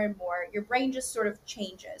happens more and more, your brain just sort of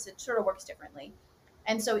changes. It sort of works differently.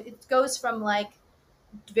 And so it goes from like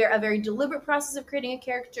a very deliberate process of creating a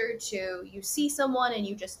character to you see someone and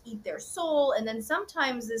you just eat their soul. And then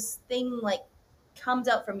sometimes this thing like comes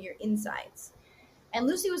out from your insides. And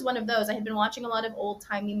Lucy was one of those. I had been watching a lot of old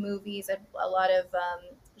timey movies, a lot of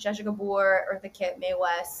Zsa Zsa Gabor, Eartha Kitt, Mae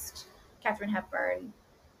West, Katharine Hepburn,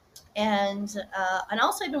 and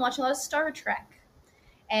also I've been watching a lot of Star Trek.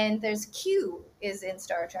 And there's Q is in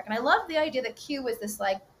Star Trek, and I love the idea that Q was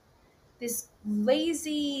this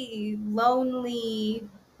lazy, lonely,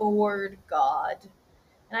 bored god.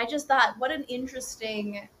 And I just thought, what an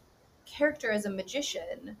interesting character as a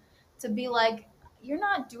magician to be like, you're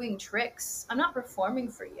not doing tricks. I'm not performing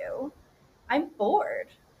for you. I'm bored.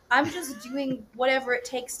 I'm just doing whatever it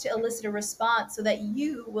takes to elicit a response so that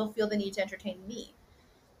you will feel the need to entertain me.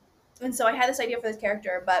 And so I had this idea for this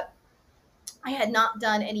character, but I had not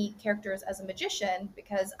done any characters as a magician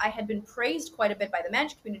because I had been praised quite a bit by the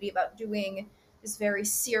magic community about doing this very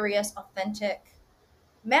serious, authentic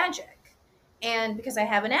magic. And because I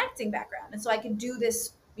have an acting background. And so I could do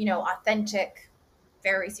this, authentic,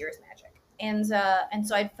 very serious magic. And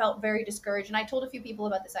so I felt very discouraged. And I told a few people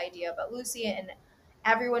about this idea about Lucy, and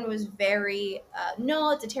everyone was very, no,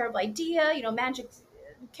 it's a terrible idea. Magic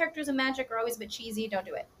characters in magic are always a bit cheesy. Don't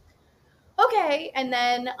do it. Okay, and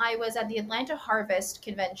then I was at the Atlanta Harvest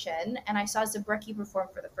convention and I saw Zabrecki perform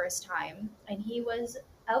for the first time, and he was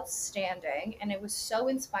outstanding and it was so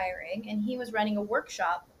inspiring. And he was running a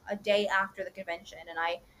workshop a day after the convention, and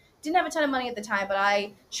I didn't have a ton of money at the time, but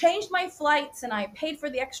I changed my flights and I paid for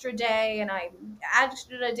the extra day and I added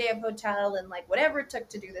a day of hotel and like whatever it took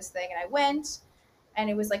to do this thing, and I went. And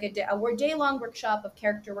it was like a day long workshop of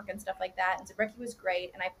character work and stuff like that. And Zabrecki was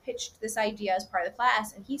great. And I pitched this idea as part of the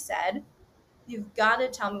class. And he said, you've got to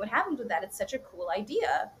tell me what happened with that. It's such a cool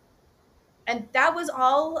idea. And that was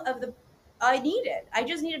all of the I needed. I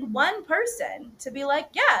just needed one person to be like,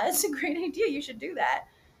 yeah, it's a great idea. You should do that.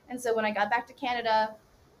 And so when I got back to Canada,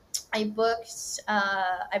 I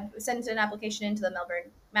sent an application into the Melbourne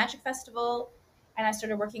Magic Festival, and I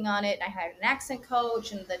started working on it. And I hired an accent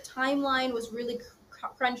coach, and the timeline was really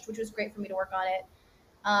crunched, which was great for me to work on it.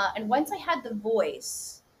 And once I had the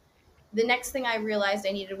voice, the next thing I realized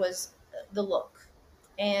I needed was the look.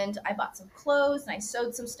 And I bought some clothes and I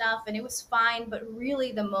sewed some stuff and it was fine. But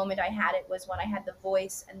really, the moment I had it was when I had the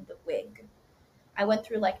voice and the wig. I went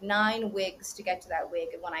through like 9 wigs to get to that wig.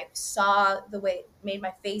 And when I saw the way it made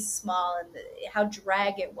my face small and how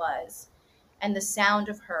drag it was and the sound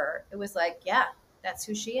of her, it was like, yeah, that's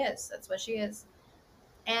who she is. That's what she is.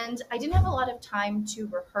 And I didn't have a lot of time to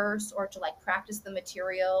rehearse or to like practice the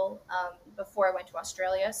material before I went to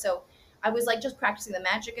Australia. So I was like just practicing the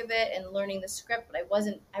magic of it and learning the script, but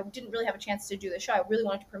I didn't really have a chance to do the show. I really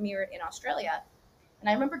wanted to premiere it in Australia. And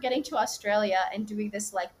I remember getting to Australia and doing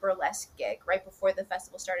this like burlesque gig right before the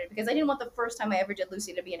festival started because I didn't want the first time I ever did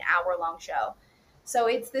Lucy to be an hour long show. So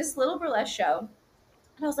it's this little burlesque show.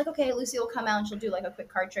 And I was like, okay, Lucy will come out and she'll do like a quick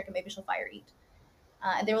card trick and maybe she'll fire eat.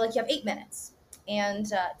 And they were like, you have 8 minutes.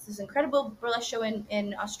 And it's this incredible burlesque show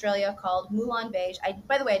in Australia called Moulin Beige.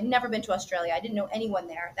 By the way, I'd never been to Australia. I didn't know anyone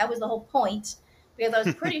there. That was the whole point because I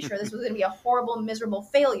was pretty sure this was going to be a horrible, miserable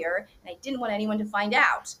failure, and I didn't want anyone to find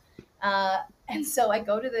out. And so I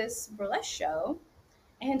go to this burlesque show,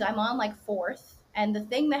 and I'm on like fourth. And the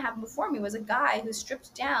thing that happened before me was a guy who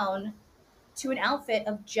stripped down to an outfit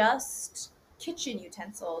of just kitchen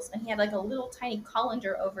utensils, and he had like a little tiny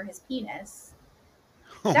colander over his penis.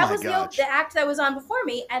 Oh That my was gosh. the act that was on before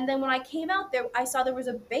me. And then when I came out there, I saw there was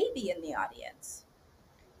a baby in the audience.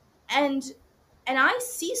 And I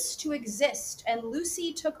ceased to exist. And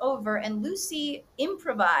Lucy took over, and Lucy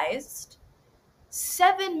improvised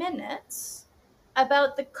 7 minutes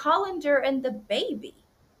about the colander and the baby.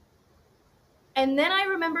 And then I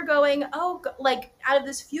remember going, oh, like out of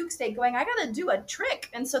this fugue state, going, I gotta do a trick.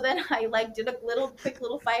 And so then I like did a quick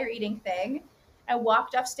little fire eating thing, and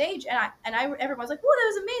walked off stage. And everyone was like, "Whoa,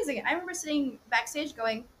 that was amazing!" And I remember sitting backstage,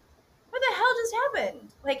 going, "What the hell just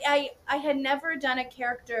happened?" Like I had never done a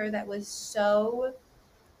character that was so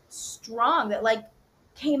strong that like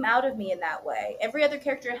came out of me in that way. Every other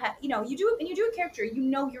character had, when you do a character,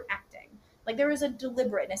 you're acting. Like there is a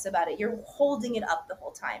deliberateness about it. You're holding it up the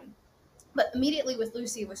whole time. But immediately with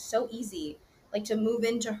Lucy, it was so easy, like to move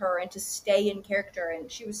into her and to stay in character.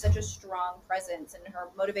 And she was such a strong presence, and her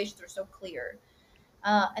motivations were so clear.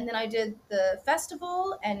 And then I did the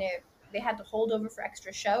festival, and they had to hold over for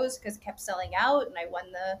extra shows because it kept selling out. And I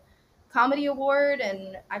won the comedy award,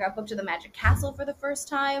 and I got booked to the Magic Castle for the first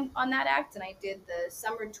time on that act. And I did the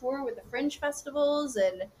summer tour with the Fringe festivals,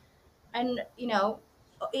 and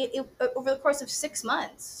over the course of 6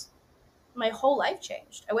 months, my whole life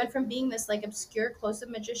changed. I went from being this like obscure close-up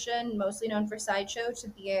magician, mostly known for sideshow, to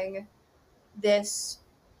being this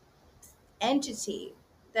entity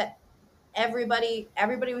that everybody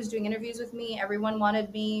was doing interviews with me. Everyone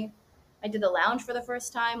wanted me. I did the lounge for the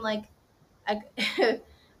first time. Like I,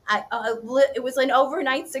 it was an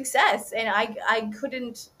overnight success, and I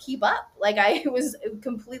couldn't keep up. Like it was a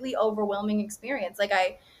completely overwhelming experience. Like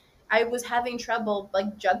I was having trouble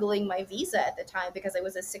like juggling my visa at the time because it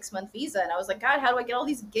was a 6 month visa, and I was like, God, how do I get all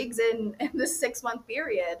these gigs in this 6 month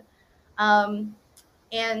period? Um,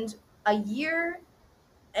 and a year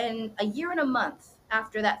a year and a month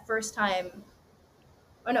after that first time,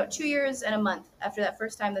 oh no, 2 years and a month after that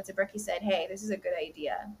first time that Zabricki said, "Hey, this is a good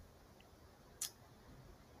idea,"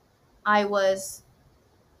 I was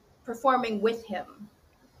performing with him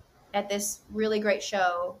at this really great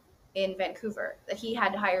show in Vancouver that he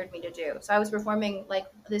had hired me to do. So I was performing like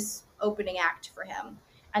this opening act for him.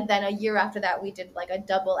 And then a year after that, we did like a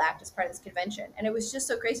double act as part of this convention. And it was just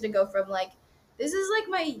so crazy to go from like, this is like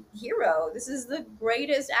my hero. This is the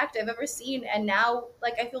greatest act I've ever seen. And now,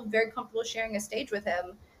 like, I feel very comfortable sharing a stage with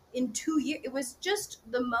him. In 2 years, it was just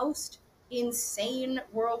the most insane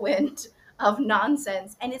whirlwind of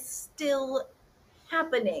nonsense. And it's still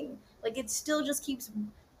happening. Like, it just keeps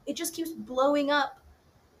blowing up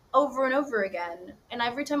over and over again. And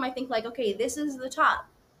every time I think like, okay, this is the top,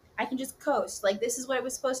 I can just coast. Like this is what it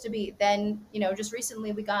was supposed to be. Then, just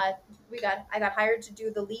recently I got hired to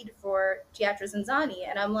do the lead for Teatro Zanzani,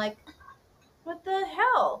 and I'm like, what the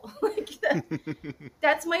hell?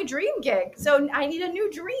 That's my dream gig. So I need a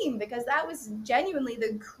new dream because that was genuinely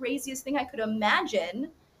the craziest thing I could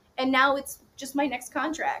imagine. And now it's just my next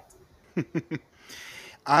contract.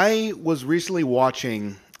 I was recently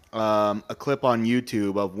watching a clip on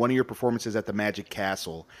YouTube of one of your performances at the Magic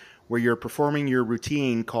Castle where you're performing your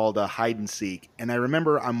routine called a hide and seek. And I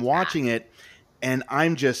remember I'm watching it and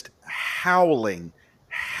I'm just howling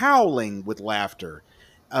with laughter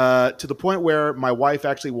to the point where my wife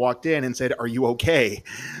actually walked in and said, "Are you okay?"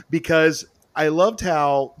 Because I loved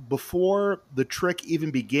how before the trick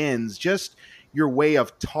even begins, just your way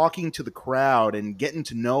of talking to the crowd and getting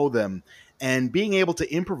to know them and being able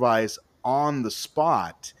to improvise on the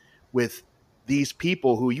spot with these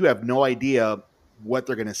people who you have no idea what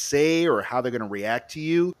they're going to say or how they're going to react to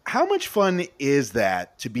you. How much fun is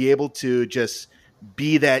that to be able to just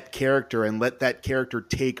be that character and let that character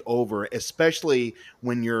take over, especially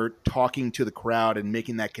when you're talking to the crowd and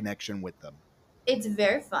making that connection with them? It's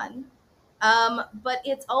very fun. But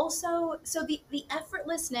it's also so the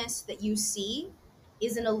effortlessness that you see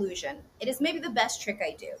is an illusion. It is maybe the best trick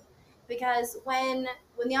I do, because when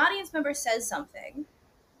the audience member says something,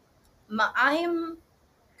 I am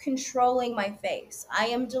controlling my face. I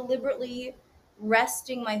am deliberately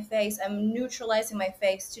resting my face. I'm neutralizing my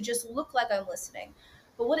face to just look like I'm listening.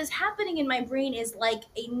 But what is happening in my brain is like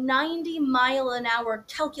a 90-mile-an-hour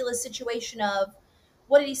calculus situation of,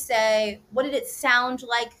 what did he say? What did it sound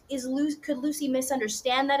like? Could Lucy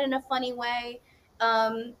misunderstand that in a funny way?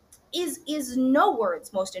 Um, is no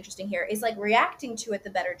words most interesting here? Is like reacting to it the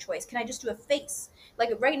better choice? Can I just do a face? Like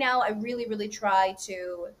right now, I really, really try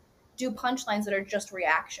to do punchlines that are just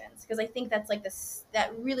reactions, because I think that's like this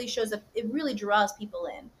that really shows up. It really draws people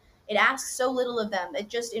in. It asks so little of them. It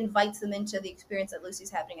just invites them into the experience that Lucy's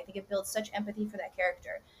having. I think it builds such empathy for that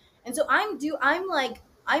character. And so I'm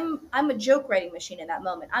a joke writing machine in that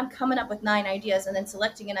moment. I'm coming up with 9 ideas and then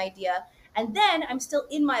selecting an idea, and then I'm still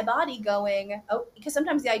in my body going, oh, because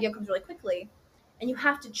sometimes the idea comes really quickly, and you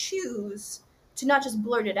have to choose to not just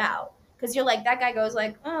blurt it out, because you're like, that guy goes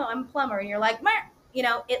like, oh, I'm a plumber, and you're like, meh.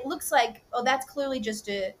 It looks like, oh, that's clearly just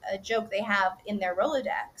a joke they have in their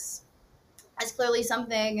Rolodex. That's clearly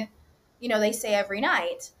something, they say every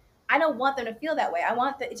night. I don't want them to feel that way. I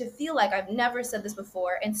want them to feel like I've never said this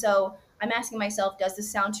before. And so I'm asking myself, does this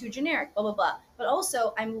sound too generic? Blah, blah, blah. But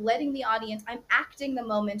also, I'm letting the audience, I'm acting the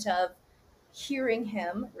moment of hearing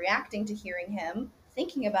him, reacting to hearing him,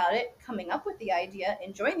 thinking about it, coming up with the idea,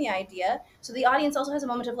 enjoying the idea. So the audience also has a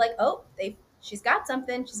moment of like, oh, she's got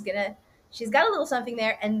something. She's gonna she's got a little something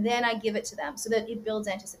there, and then I give it to them so that it builds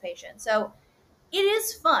anticipation. So it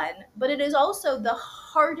is fun, but it is also the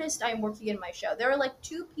hardest I'm working in my show. There are like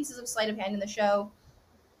two pieces of sleight of hand in the show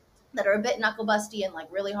that are a bit knuckle busty and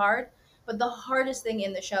like really hard. But the hardest thing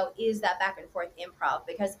in the show is that back and forth improv,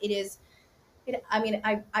 because it is I mean,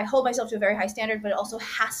 I hold myself to a very high standard, but it also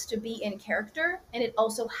has to be in character, and it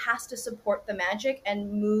also has to support the magic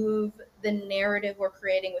and move the narrative we're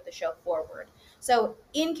creating with the show forward. So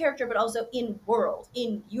in character, but also in world,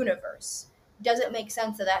 in universe. Does it make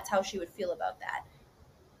sense that that's how she would feel about that?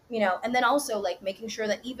 And then also like making sure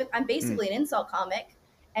that even I'm Mm. basically an insult comic.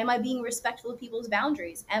 Am I being respectful of people's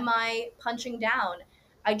boundaries? Am I punching down?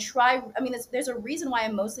 I mean, there's a reason why I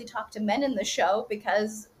mostly talk to men in the show,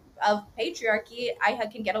 because of patriarchy.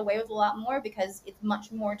 Can get away with a lot more because it's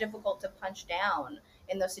much more difficult to punch down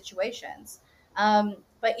in those situations.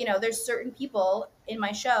 But there's certain people in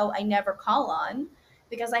my show I never call on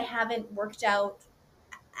because I haven't worked out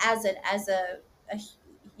a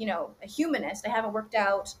a humanist. I haven't worked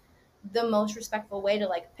out the most respectful way to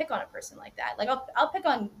like pick on a person like that. Like I'll pick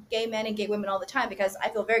on gay men and gay women all the time because I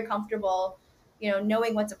feel very comfortable,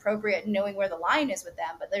 knowing what's appropriate and knowing where the line is with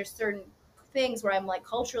them. But there's certain things where I'm like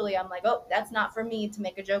culturally, I'm like, oh, that's not for me to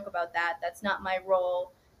make a joke about that. That's not my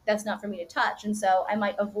role. That's not for me to touch. And so I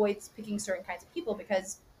might avoid picking certain kinds of people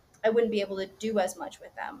because I wouldn't be able to do as much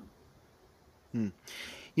with them. Hmm.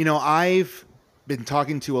 I've been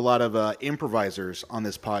talking to a lot of improvisers on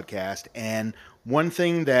this podcast, and one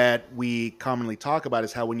thing that we commonly talk about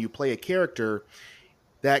is how when you play a character,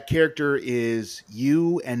 that character is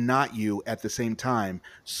you and not you at the same time.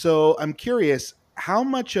 So I'm curious, how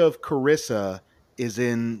much of Carissa is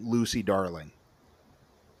in Lucy Darling?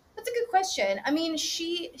 That's a good question. I mean,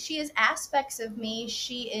 she is aspects of me.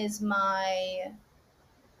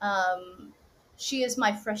 Um she is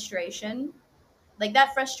my frustration. Like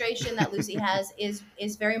that frustration that Lucy has is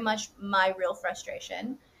very much my real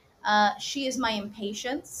frustration. She is my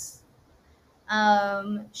impatience.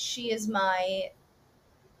 She is my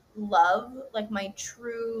love, like my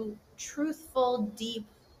truthful, deep,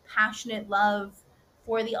 passionate love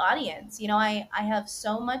for the audience. I have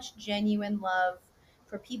so much genuine love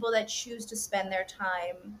for people that choose to spend their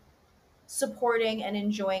time supporting and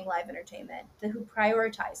enjoying live entertainment, who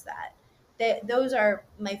prioritize that. Those are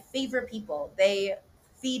my favorite people. They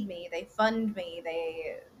feed me, they fund me,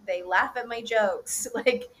 they laugh at my jokes.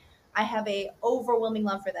 Like I have a overwhelming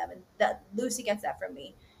love for them, and that Lucy gets that from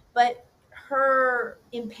me. But her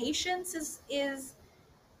impatience is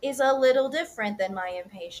a little different than my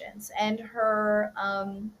impatience, and her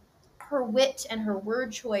wit and her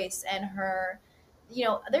word choice and her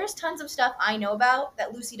there's tons of stuff I know about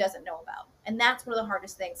that Lucy doesn't know about, and that's one of the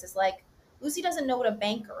hardest things. Is like Lucy doesn't know what a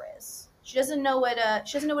banker is. She doesn't know what an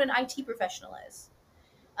IT professional is.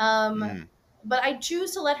 um Mm. but I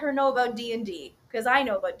choose to let her know about D&D because I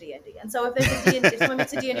know about D&D. And so if there's a D&D, if someone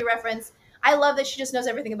makes a D&D reference, I love that she just knows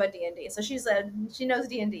everything about D&D. So she knows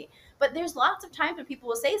D&D. But there's lots of times when people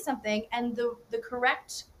will say something and the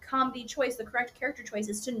correct comedy choice, the correct character choice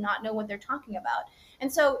is to not know what they're talking about.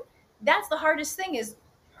 And so that's the hardest thing, is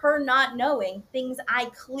her not knowing things I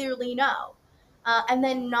clearly know. And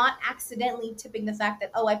then not accidentally tipping the fact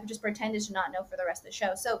that, oh, I just pretended to not know for the rest of the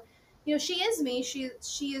show. So she is me. She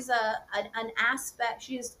is an aspect.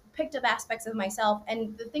 She's picked up aspects of myself.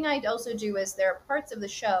 And the thing I also do is there are parts of the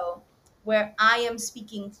show where I am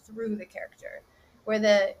speaking through the character, where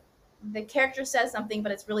the character says something,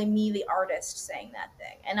 but it's really me, the artist, saying that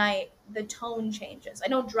thing, and the tone changes. I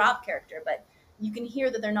don't drop character, but you can hear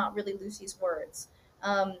that they're not really Lucy's words.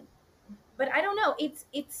 But I don't know.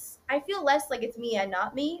 It's. I feel less like it's me and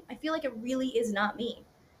not me. I feel like it really is not me.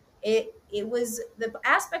 It was the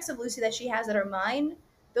aspects of Lucy that she has that are mine.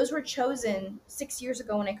 Those were chosen 6 years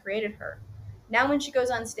ago when I created her. Now when she goes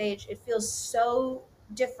on stage, it feels so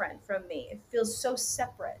different from me. It feels so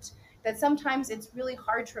separate that sometimes it's really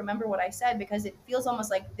hard to remember what I said, because it feels almost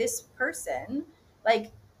like this person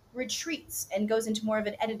like retreats and goes into more of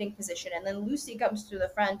an editing position, and then Lucy comes to the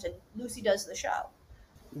front and Lucy does the show.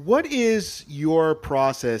 What is your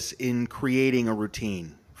process in creating a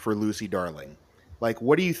routine for Lucy Darling? Like,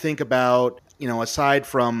 what do you think about, aside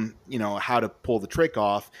from, how to pull the trick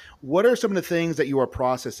off, what are some of the things that you are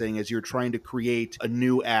processing as you're trying to create a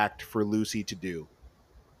new act for Lucy to do?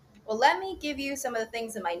 Well, let me give you some of the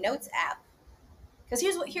things in my notes app, because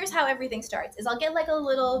here's how everything starts. Is I'll get like a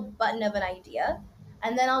little button of an idea,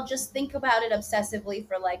 and then I'll just think about it obsessively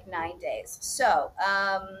for like 9 days. So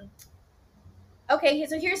okay,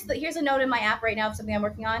 so here's a note in my app right now of something I'm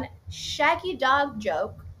working on. Shaggy dog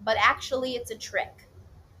joke, but actually it's a trick.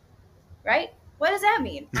 Right? What does that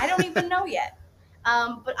mean? I don't even know yet.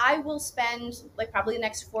 But I will spend like probably the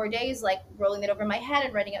next 4 days like rolling it over my head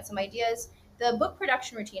and writing out some ideas. The book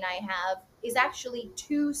production routine I have is actually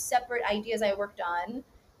two separate ideas I worked on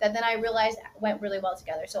that then I realized went really well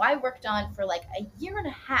together. So I worked on for like a year and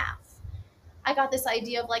a half. I got this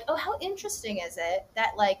idea of like, oh, how interesting is it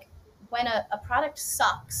that like when a product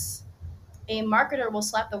sucks, a marketer will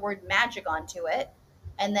slap the word magic onto it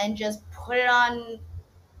and then just put it on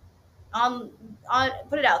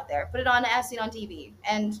put it out there, put it on as seen on TV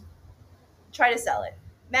and try to sell it.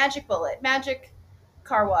 Magic bullet, magic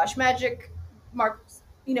car wash, magic mark.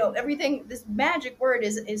 Everything. This magic word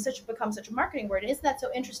is such become such a marketing word. Isn't that so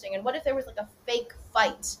interesting? And what if there was like a fake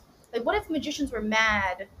fight? Like, what if magicians were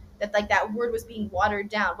mad that like that word was being watered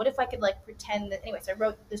down? What if I could like pretend that? Anyway, so I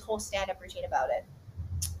wrote this whole stand-up routine about it,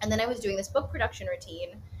 and then I was doing this book production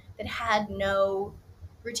routine that had no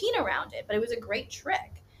routine around it, but it was a great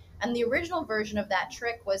trick. And the original version of that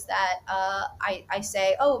trick was that I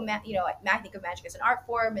say, oh, I think of magic as an art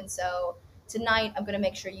form, and so tonight I'm going to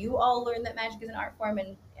make sure you all learn that magic is an art form,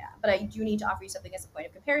 and yeah, but I do need to offer you something as a point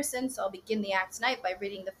of comparison. So I'll begin the act tonight by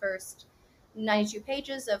reading the first 92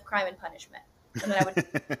 pages of Crime and Punishment, and then I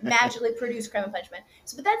would magically produce Crime and Punishment.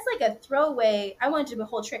 So, but that's like a throwaway. I wanted to do a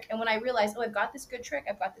whole trick, and when I realized, oh, I've got this good trick,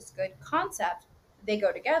 I've got this good concept, they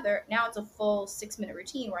go together. Now it's a full 6-minute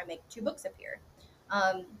routine where I make 2 books appear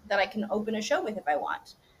that I can open a show with if I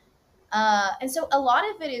want. And so a lot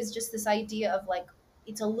of it is just this idea of like,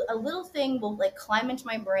 it's a little thing will like climb into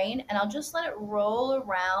my brain and I'll just let it roll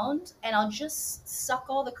around and I'll just suck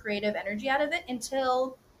all the creative energy out of it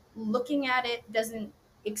until looking at it doesn't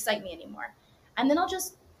excite me anymore. And then I'll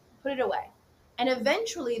just put it away. And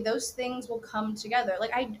eventually those things will come together.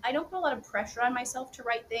 Like I don't put a lot of pressure on myself to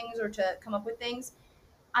write things or to come up with things.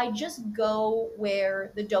 I just go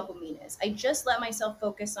where the dopamine is. I just let myself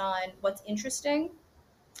focus on what's interesting.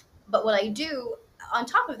 But what I do on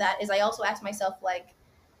top of that is I also ask myself, like,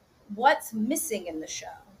 what's missing in the show?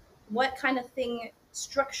 What kind of thing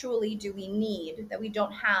structurally do we need that we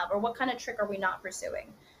don't have? Or what kind of trick are we not pursuing?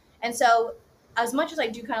 And so, as much as I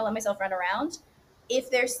do kind of let myself run around, if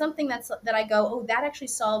there's something that I go, oh, that actually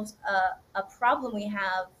solves a problem we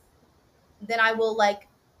have, then I will like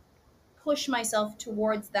push myself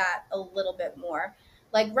towards that a little bit more.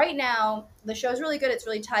 Like right now, the show's really good. It's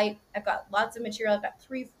really tight. I've got lots of material. I've got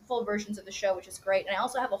 3 full versions of the show, which is great. And I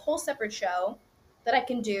also have a whole separate show that I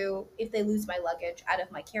can do if they lose my luggage out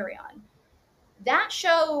of my carry-on. That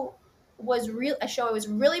show was a show I was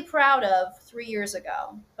really proud of 3 years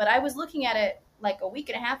ago. But I was looking at it like a week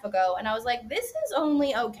and a half ago, and I was like, this is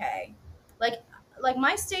only okay. Like like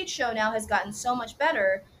my stage show now has gotten so much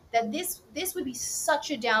better that this would be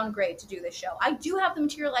such a downgrade to do this show. I do have the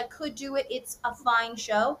material. I could do it. It's a fine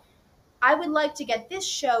show. I would like to get this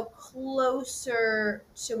show closer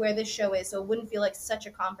to where this show is, so it wouldn't feel like such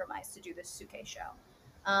a compromise to do this Suke show.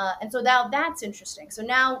 And so now that's interesting. So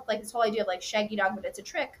now, like this whole idea of like Shaggy Dog, but it's a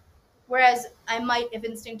trick. Whereas I might have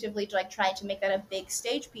instinctively like tried to make that a big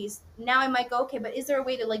stage piece. Now I might go, okay, but is there a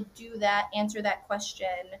way to like do that, answer that question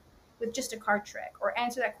with just a card trick, or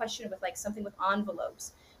answer that question with like something with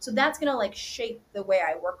envelopes? So that's gonna like shape the way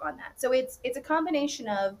I work on that. So it's a combination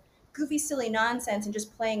of goofy, silly nonsense and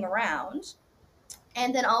just playing around,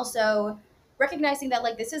 and then also recognizing that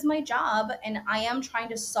like this is my job and I am trying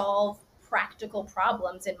to solve practical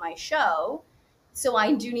problems in my show. So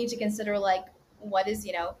I do need to consider like what is,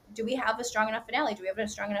 do we have a strong enough finale? Do we have a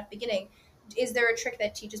strong enough beginning? Is there a trick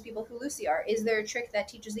that teaches people who Lucy are? Is there a trick that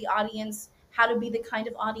teaches the audience how to be the kind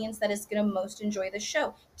of audience that is going to most enjoy the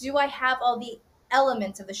show? Do I have all the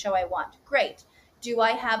elements of the show I want? Great. Do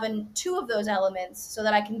I have 2 of those elements so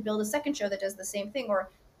that I can build a second show that does the same thing? Or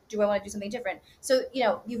do I want to do something different? So,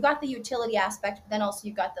 you've got the utility aspect, but then also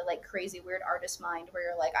you've got the like crazy weird artist mind where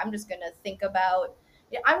you're like, I'm just going to think about,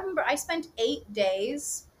 I remember I spent 8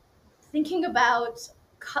 days thinking about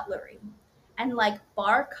cutlery and like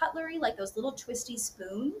bar cutlery, like those little twisty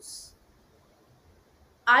spoons.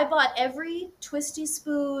 I bought every twisty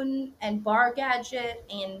spoon and bar gadget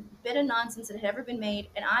and bit of nonsense that had ever been made,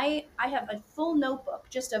 and I have a full notebook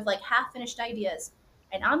just of like half finished ideas,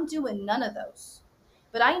 and I'm doing none of those.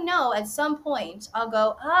 But I know at some point I'll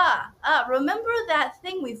go, remember that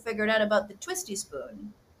thing we figured out about the twisty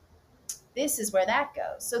spoon? This is where that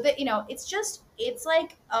goes. So that, it's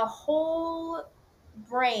like a whole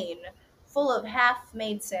brain full of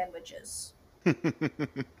half-made sandwiches.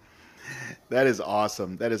 That is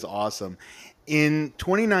awesome. That is awesome. In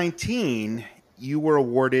 2019, you were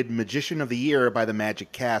awarded Magician of the Year by the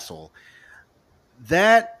Magic Castle.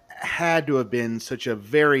 That had to have been such a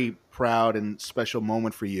very proud and special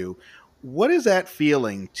moment for you. What is that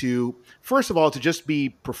feeling to, first of all, to just be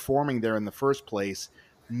performing there in the first place,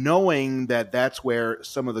 knowing that that's where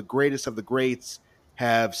some of the greatest of the greats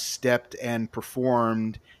have stepped and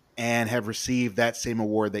performed and have received that same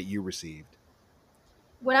award that you received?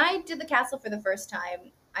 When I did the castle for the first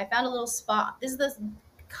time, I found a little spot. This is the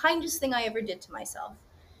kindest thing I ever did to myself.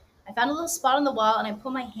 I found a little spot on the wall and I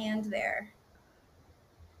put my hand there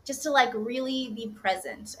just to like really be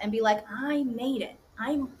present and be like, I made it.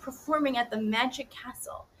 I'm performing at the Magic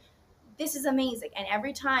Castle. This is amazing. And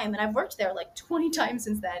every time, and I've worked there like 20 times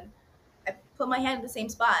since then, I put my hand in the same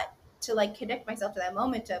spot to like connect myself to that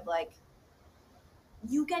moment of like,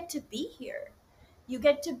 you get to be here. You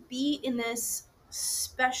get to be in this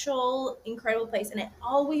special, incredible place. And it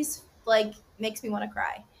always like makes me want to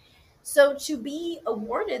cry. So to be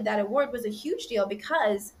awarded that award was a huge deal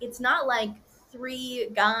because it's not like three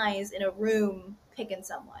guys in a room picking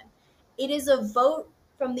someone. It is a vote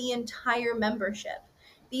from the entire membership.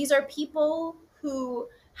 These are people who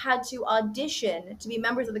had to audition to be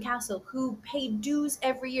members of the castle, who pay dues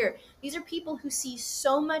every year. These are people who see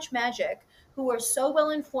so much magic, who are so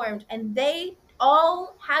well informed, and they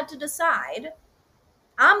all had to decide,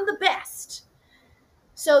 I'm the best.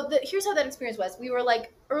 So here's how that experience was. We were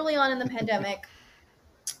like early on in the pandemic,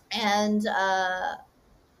 and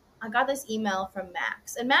I got this email from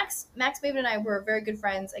Max. And Max Maven and I were very good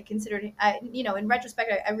friends. I considered, in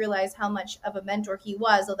retrospect, I realized how much of a mentor he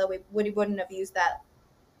was, although we wouldn't have used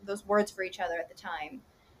those words for each other at the time.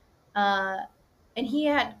 And he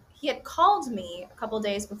had called me a couple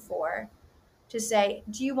days before to say,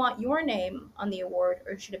 do you want your name on the award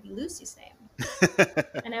or should it be Lucy's name?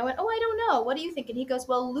 And I went, oh, I don't know. What do you think? And he goes,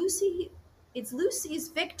 well, it's Lucy's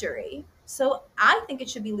victory. So I think it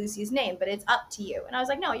should be Lucy's name, but it's up to you. And I was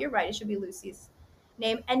like, no, you're right. It should be Lucy's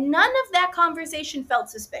name. And none of that conversation felt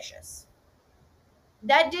suspicious.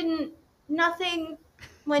 Nothing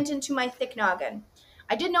went into my thick noggin.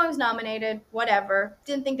 I didn't know I was nominated, whatever.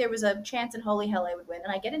 Didn't think there was a chance in holy hell I would win.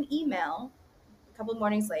 And I get an email a couple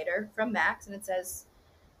mornings later from Max, and it says,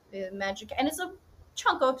 magic, and it's a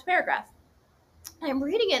chunk of a paragraph. I'm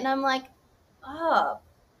reading it and I'm like, oh,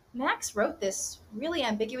 Max wrote this really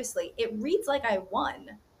ambiguously. It reads like I won.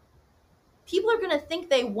 People are going to think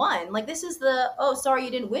they won. Like, this is the, oh, sorry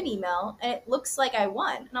you didn't win email, and it looks like I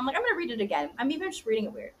won. And I'm like, I'm going to read it again. I'm even just reading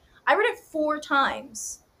it weird. I read it 4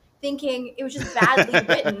 times, thinking it was just badly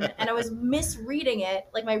written, and I was misreading it.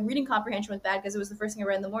 Like, my reading comprehension was bad because it was the first thing I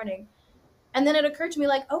read in the morning. And then it occurred to me,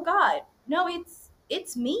 like, oh, God, no,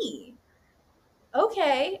 it's me.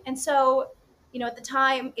 Okay. And so, at the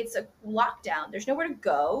time, it's a lockdown. There's nowhere to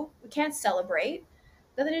go. We can't celebrate.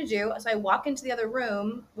 Nothing to do. So I walk into the other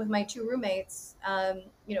room with my 2 roommates,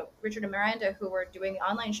 Richard and Miranda, who were doing the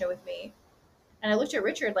online show with me. And I looked at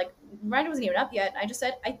Richard, like, Miranda wasn't even up yet. And I just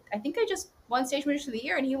said, I think I just won Stage Magician of the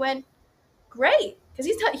Year. And he went, great. Because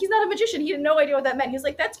he's not a magician. He had no idea what that meant. He was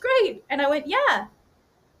like, that's great. And I went, yeah.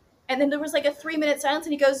 And then there was like a 3-minute silence.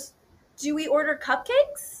 And he goes, do we order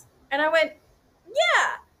cupcakes? And I went,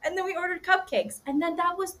 yeah. And then we ordered cupcakes. And then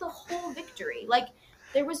that was the whole victory. Like,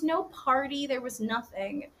 there was no party. There was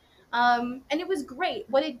nothing. And it was great.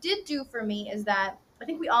 What it did do for me is that I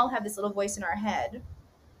think we all have this little voice in our head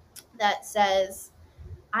that says,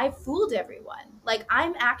 I fooled everyone. Like,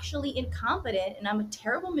 I'm actually incompetent and I'm a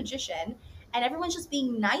terrible magician. And everyone's just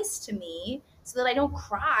being nice to me so that I don't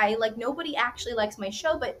cry. Like, nobody actually likes my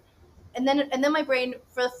show. And then my brain,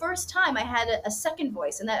 for the first time, I had a second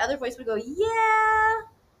voice, and that other voice would go, yeah,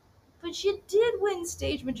 but you did win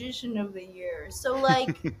Stage Magician of the Year. So,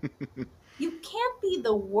 like, you can't be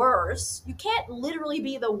the worst. You can't literally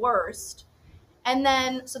be the worst. And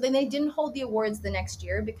then they didn't hold the awards the next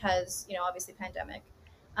year because, obviously pandemic.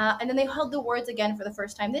 And then they held the awards again for the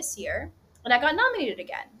first time this year. And I got nominated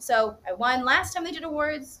again. So I won last time they did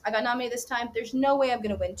awards. I got nominated this time. There's no way I'm going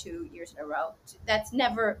to win 2 years in a row. That's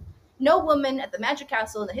never... No woman at the Magic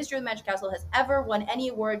Castle, in the history of the Magic Castle, has ever won any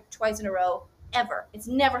award twice in a row, ever. It's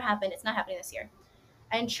never happened. It's not happening this year.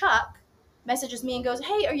 And Chuck messages me and goes,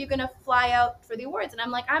 hey, are you going to fly out for the awards? And I'm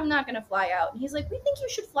like, I'm not going to fly out. And he's like, we think you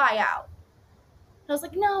should fly out. And I was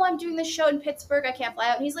like, no, I'm doing this show in Pittsburgh. I can't fly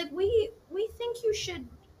out. And he's like, we think you should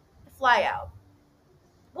fly out.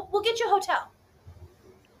 We'll get you a hotel.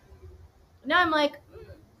 Now I'm like,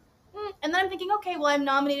 and then I'm thinking, okay, well, I'm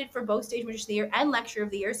nominated for both Stage Magician of the Year and Lecturer of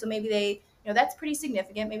the Year, so maybe they, that's pretty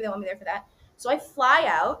significant. Maybe they want me there for that. So I fly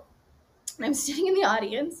out, and I'm sitting in the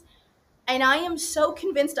audience, and I am so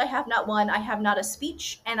convinced I have not won. I have not a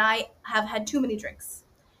speech, and I have had too many drinks.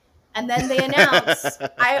 And then they announce,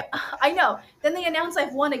 I know. Then they announce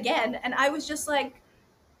I've won again, and I was just like,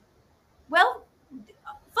 well,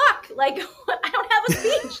 fuck, like, I don't have a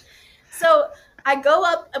speech. So I go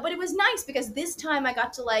up, but it was nice because this time I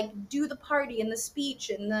got to like do the party and the speech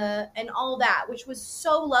and all that, which was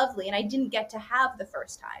so lovely, and I didn't get to have the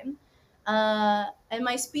first time. And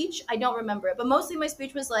my speech, I don't remember it, but mostly my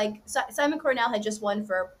speech was like Simon Cornell had just won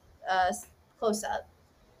for uh, Close Up,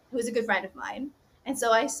 who is a good friend of mine, and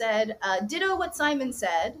so I said, ditto what Simon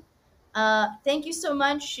said. Thank you so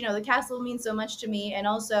much. You know, the castle means so much to me, and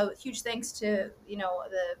also huge thanks to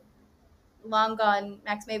the long gone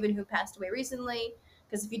Max Maven who passed away recently.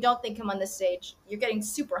 Because if you don't think him on this stage, you're getting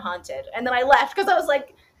super haunted. And then I left because I was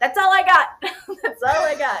like, that's all I got. That's all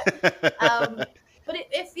I got. But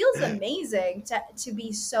it feels amazing to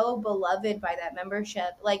be so beloved by that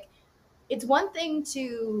membership. Like, it's one thing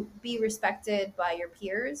to be respected by your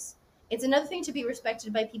peers. It's another thing to be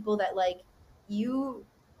respected by people that like you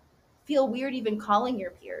feel weird even calling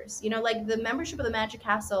your peers. You know, like the membership of the Magic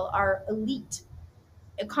Castle are elite,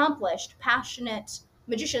 accomplished, passionate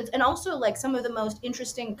magicians, and also like some of the most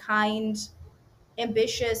interesting, kind,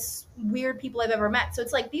 ambitious, weird people I've ever met. So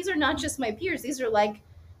it's like these are not just my peers; these are like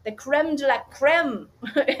the creme de la creme,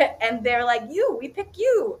 and they're like, "You, we pick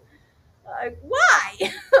you.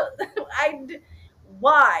 Why? I,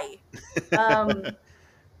 why?" Um,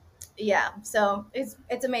 yeah. So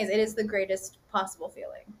it's amazing. It is the greatest possible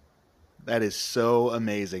feeling. That is so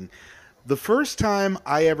amazing. The first time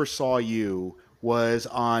I ever saw you was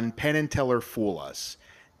on Penn and Teller Fool Us.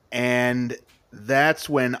 And that's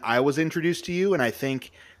when I was introduced to you. And I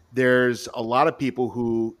think there's a lot of people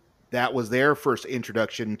who that was their first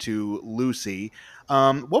introduction to Lucy.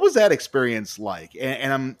 What was that experience like?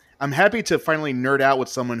 And I'm happy to finally nerd out with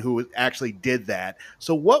someone who actually did that.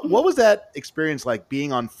 So what was that experience like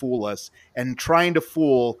being on Fool Us and trying to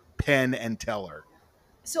fool Penn and Teller?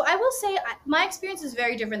 So I will say my experience is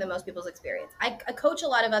very different than most people's experience. I coach a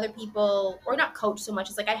lot of other people, or not coach so much.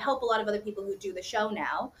 It's like I help a lot of other people who do the show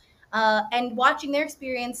now. And watching their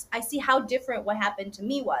experience, I see how different what happened to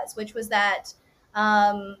me was, which was that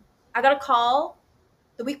I got a call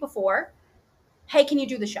the week before. Hey, can you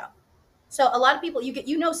do the show? So a lot of people,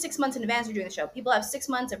 6 months in advance you're doing the show. People have 6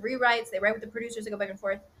 months of rewrites. They write with the producers. They go back and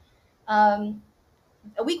forth. Um,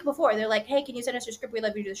 a week before, they're like, "Hey, can you send us your script? We'd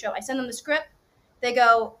love you to do the show." I send them the script. They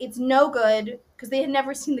go, "It's no good," because they had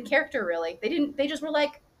never seen the character really. They didn't. They just were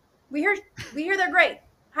like, "We hear they're great.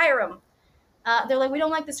 Hire them." They're like, "We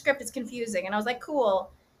don't like the script. It's confusing." And I was like,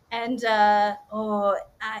 "Cool." And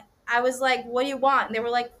I was like, "What do you want?" And they were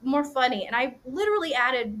like, "More funny." And I literally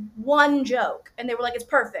added one joke, and they were like, "It's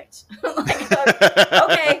perfect." Like,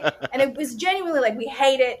 okay. And it was genuinely like, "We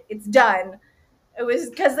hate it. It's done." It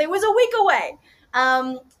was because it was a week away.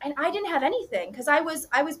 And I didn't have anything because I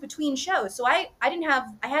was between shows, so I didn't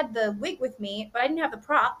have I had the wig with me, but I didn't have the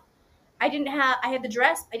prop. I had the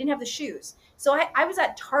dress, I didn't have the shoes. So I was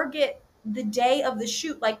at Target the day of the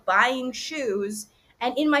shoot, like buying shoes,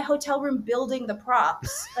 and in my hotel room building the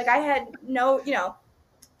props. Like I had so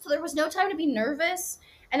there was no time to be nervous.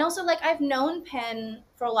 And also, like, I've known Penn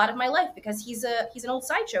for a lot of my life because he's an old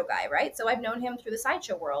sideshow guy, right? So I've known him through the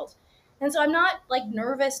sideshow world. And so I'm not like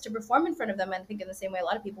nervous to perform in front of them, I think, in the same way a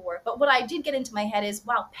lot of people were. But what I did get into my head is,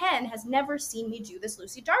 wow, Penn has never seen me do this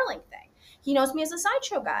Lucy Darling thing. He knows me as a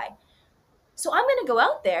sideshow guy. So I'm going to go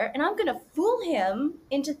out there and I'm going to fool him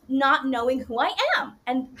into not knowing who I am,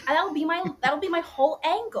 and that'll be my whole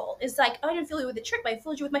angle. It's like, oh, I didn't fool you with a trick, but I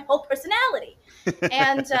fooled you with my whole personality.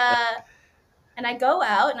 And and I go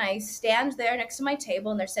out and I stand there next to my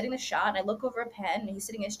table and they're setting the shot, and I look over at Penn and he's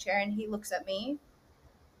sitting in his chair and he looks at me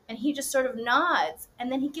and he just sort of nods,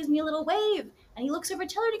 and then he gives me a little wave and he looks over at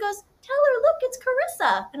Teller and he goes, "Teller, look, it's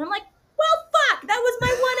Carissa." And I'm like, well, fuck, that was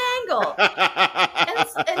my one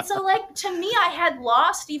angle. And so, like, to me, I had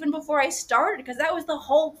lost even before I started because that was the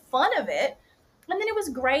whole fun of it. And then it was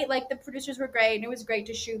great. Like, the producers were great and it was great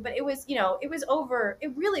to shoot, but it was, it was over.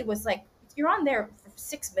 It really was like, you're on there for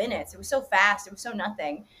 6 minutes. It was so fast. It was so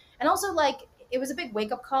nothing. And also, like, it was a big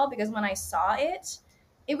wake up call because when I saw it,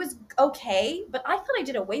 it was okay, but I thought I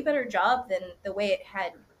did a way better job than the way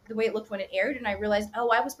it looked when it aired. And I realized, oh,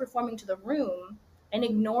 I was performing to the room and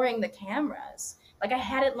ignoring the cameras. Like I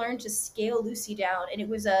hadn't learned to scale Lucy down, and it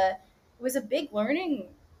was a big learning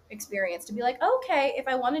experience to be like, okay, if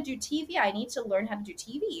I want to do TV, I need to learn how to do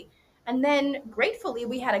TV. And then gratefully,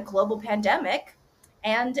 we had a global pandemic,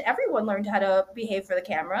 and everyone learned how to behave for the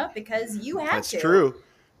camera because you had That's to. true.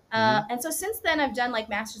 Mm-hmm. And so since then, I've done like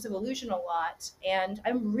Masters of Illusion a lot, and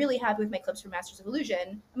I'm really happy with my clips for Masters of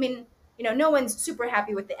Illusion. I mean, no one's super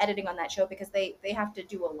happy with the editing on that show because they have to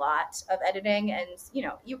do a lot of editing, and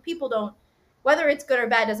you people don't, whether it's good or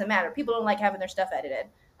bad doesn't matter. People don't like having their stuff edited,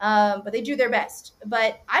 but they do their best.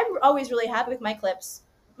 But I'm always really happy with my clips.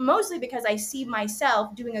 mostly because I see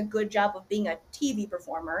myself doing a good job of being a TV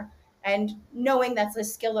performer and knowing that's a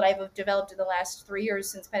skill that I've developed in the last 3 years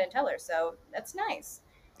since Penn and Teller. So that's nice.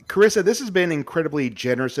 Carissa, this has been incredibly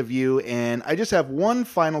generous of you, and I just have one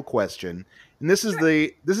final question. And this is Sure.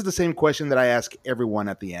 the same question that I ask everyone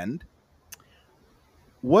at the end.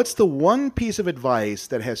 What's the one piece of advice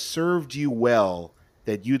that has served you well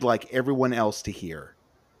that you'd like everyone else to hear?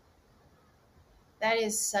 That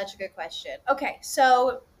is such a good question. Okay,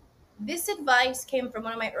 so this advice came from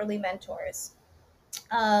one of my early mentors.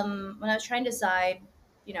 When I was trying to decide,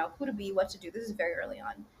 who to be, what to do. This is very early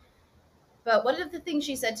on. But one of the things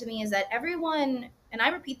she said to me is that everyone, and I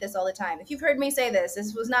repeat this all the time. If you've heard me say this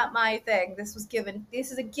was not my thing. This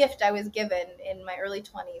is a gift I was given in my early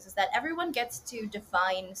 20s, is that everyone gets to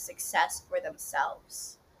define success for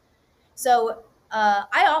themselves. So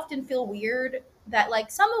I often feel weird that like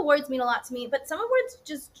some awards mean a lot to me, but some awards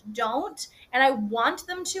just don't, and I want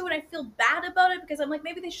them to, and I feel bad about it because I'm like,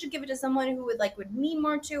 maybe they should give it to someone who would mean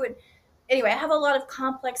more to. And anyway, I have a lot of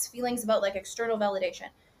complex feelings about like external validation,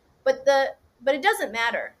 but it doesn't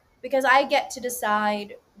matter because I get to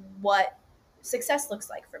decide what success looks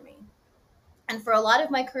like for me. And for a lot of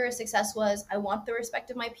my career, success was I want the respect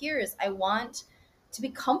of my peers. I want to be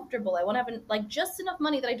comfortable. I want to have like just enough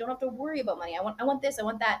money that I don't have to worry about money. I want this, I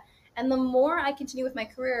want that. And the more I continue with my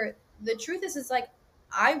career, the truth is like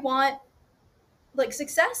I want like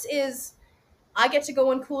success is I get to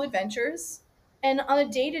go on cool adventures, and on a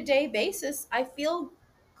day-to-day basis, I feel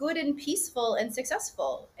good and peaceful and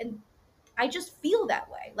successful. And I just feel that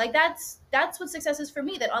way. Like that's what success is for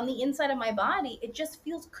me, that on the inside of my body, it just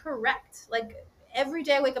feels correct. Like every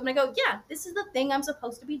day I wake up and I go, yeah, this is the thing I'm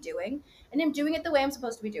supposed to be doing, and I'm doing it the way I'm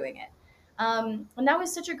supposed to be doing it. And that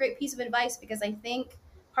was such a great piece of advice because I think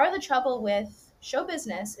part of the trouble with show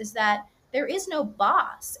business is that there is no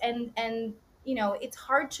boss, and it's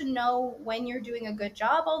hard to know when you're doing a good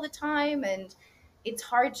job all the time, and it's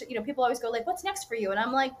hard to, people always go like, what's next for you? And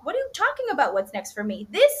I'm like, what are you talking about? What's next for me?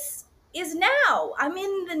 This is now. I'm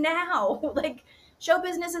in the now. Like show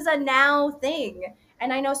business is a now thing.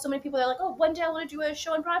 And I know so many people are like, oh, one day I want to do a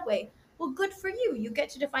show on Broadway. Well, good for you. You get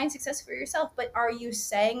to define success for yourself. But are you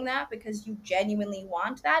saying that because you genuinely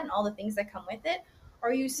want that and all the things that come with it? Or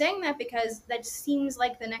are you saying that because that seems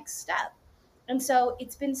like the next step? And so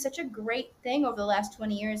it's been such a great thing over the last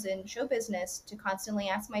 20 years in show business to constantly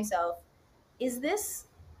ask myself, is this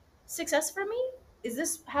success for me? Is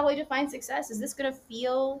this how I define success? Is this going to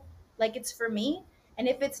feel like it's for me? And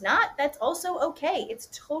if it's not, that's also okay. It's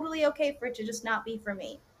totally okay for it to just not be for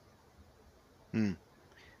me.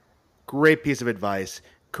 Great piece of advice.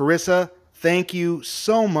 Carissa, thank you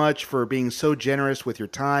so much for being so generous with your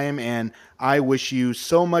time, and I wish you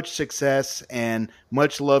so much success and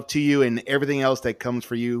much love to you and everything else that comes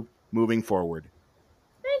for you moving forward.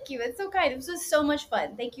 Thank you. It's so kind. This was so much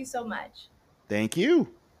fun. Thank you so much. Thank you.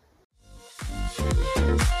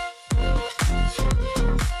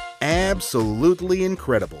 Absolutely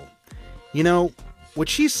incredible. What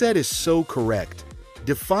she said is so correct.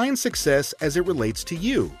 Define success as it relates to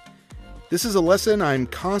you. This is a lesson I'm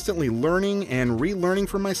constantly learning and relearning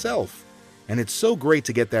for myself, and it's so great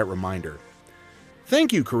to get that reminder.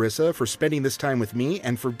 Thank you, Carissa, for spending this time with me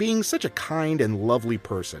and for being such a kind and lovely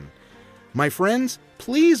person. My friends,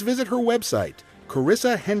 please visit her website,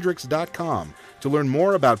 CarissaHendrix.com, to learn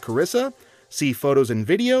more about Carissa, see photos and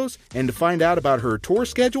videos, and to find out about her tour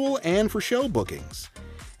schedule and for show bookings.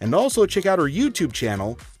 And also check out her YouTube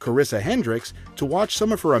channel, Carissa Hendrix, to watch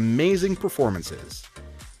some of her amazing performances.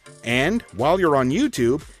 And while you're on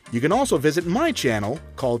YouTube, you can also visit my channel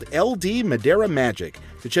called LD Madeira Magic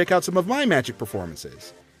to check out some of my magic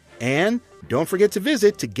performances. And don't forget to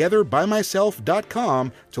visit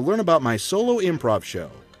togetherbymyself.com to learn about my solo improv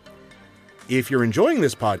show. If you're enjoying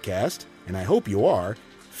this podcast, and I hope you are,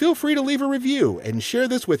 feel free to leave a review and share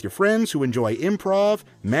this with your friends who enjoy improv,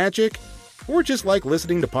 magic, or just like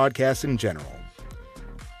listening to podcasts in general.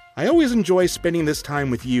 I always enjoy spending this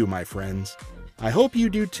time with you, my friends. I hope you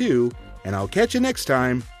do too, and I'll catch you next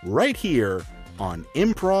time right here on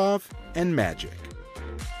Improv and Magic.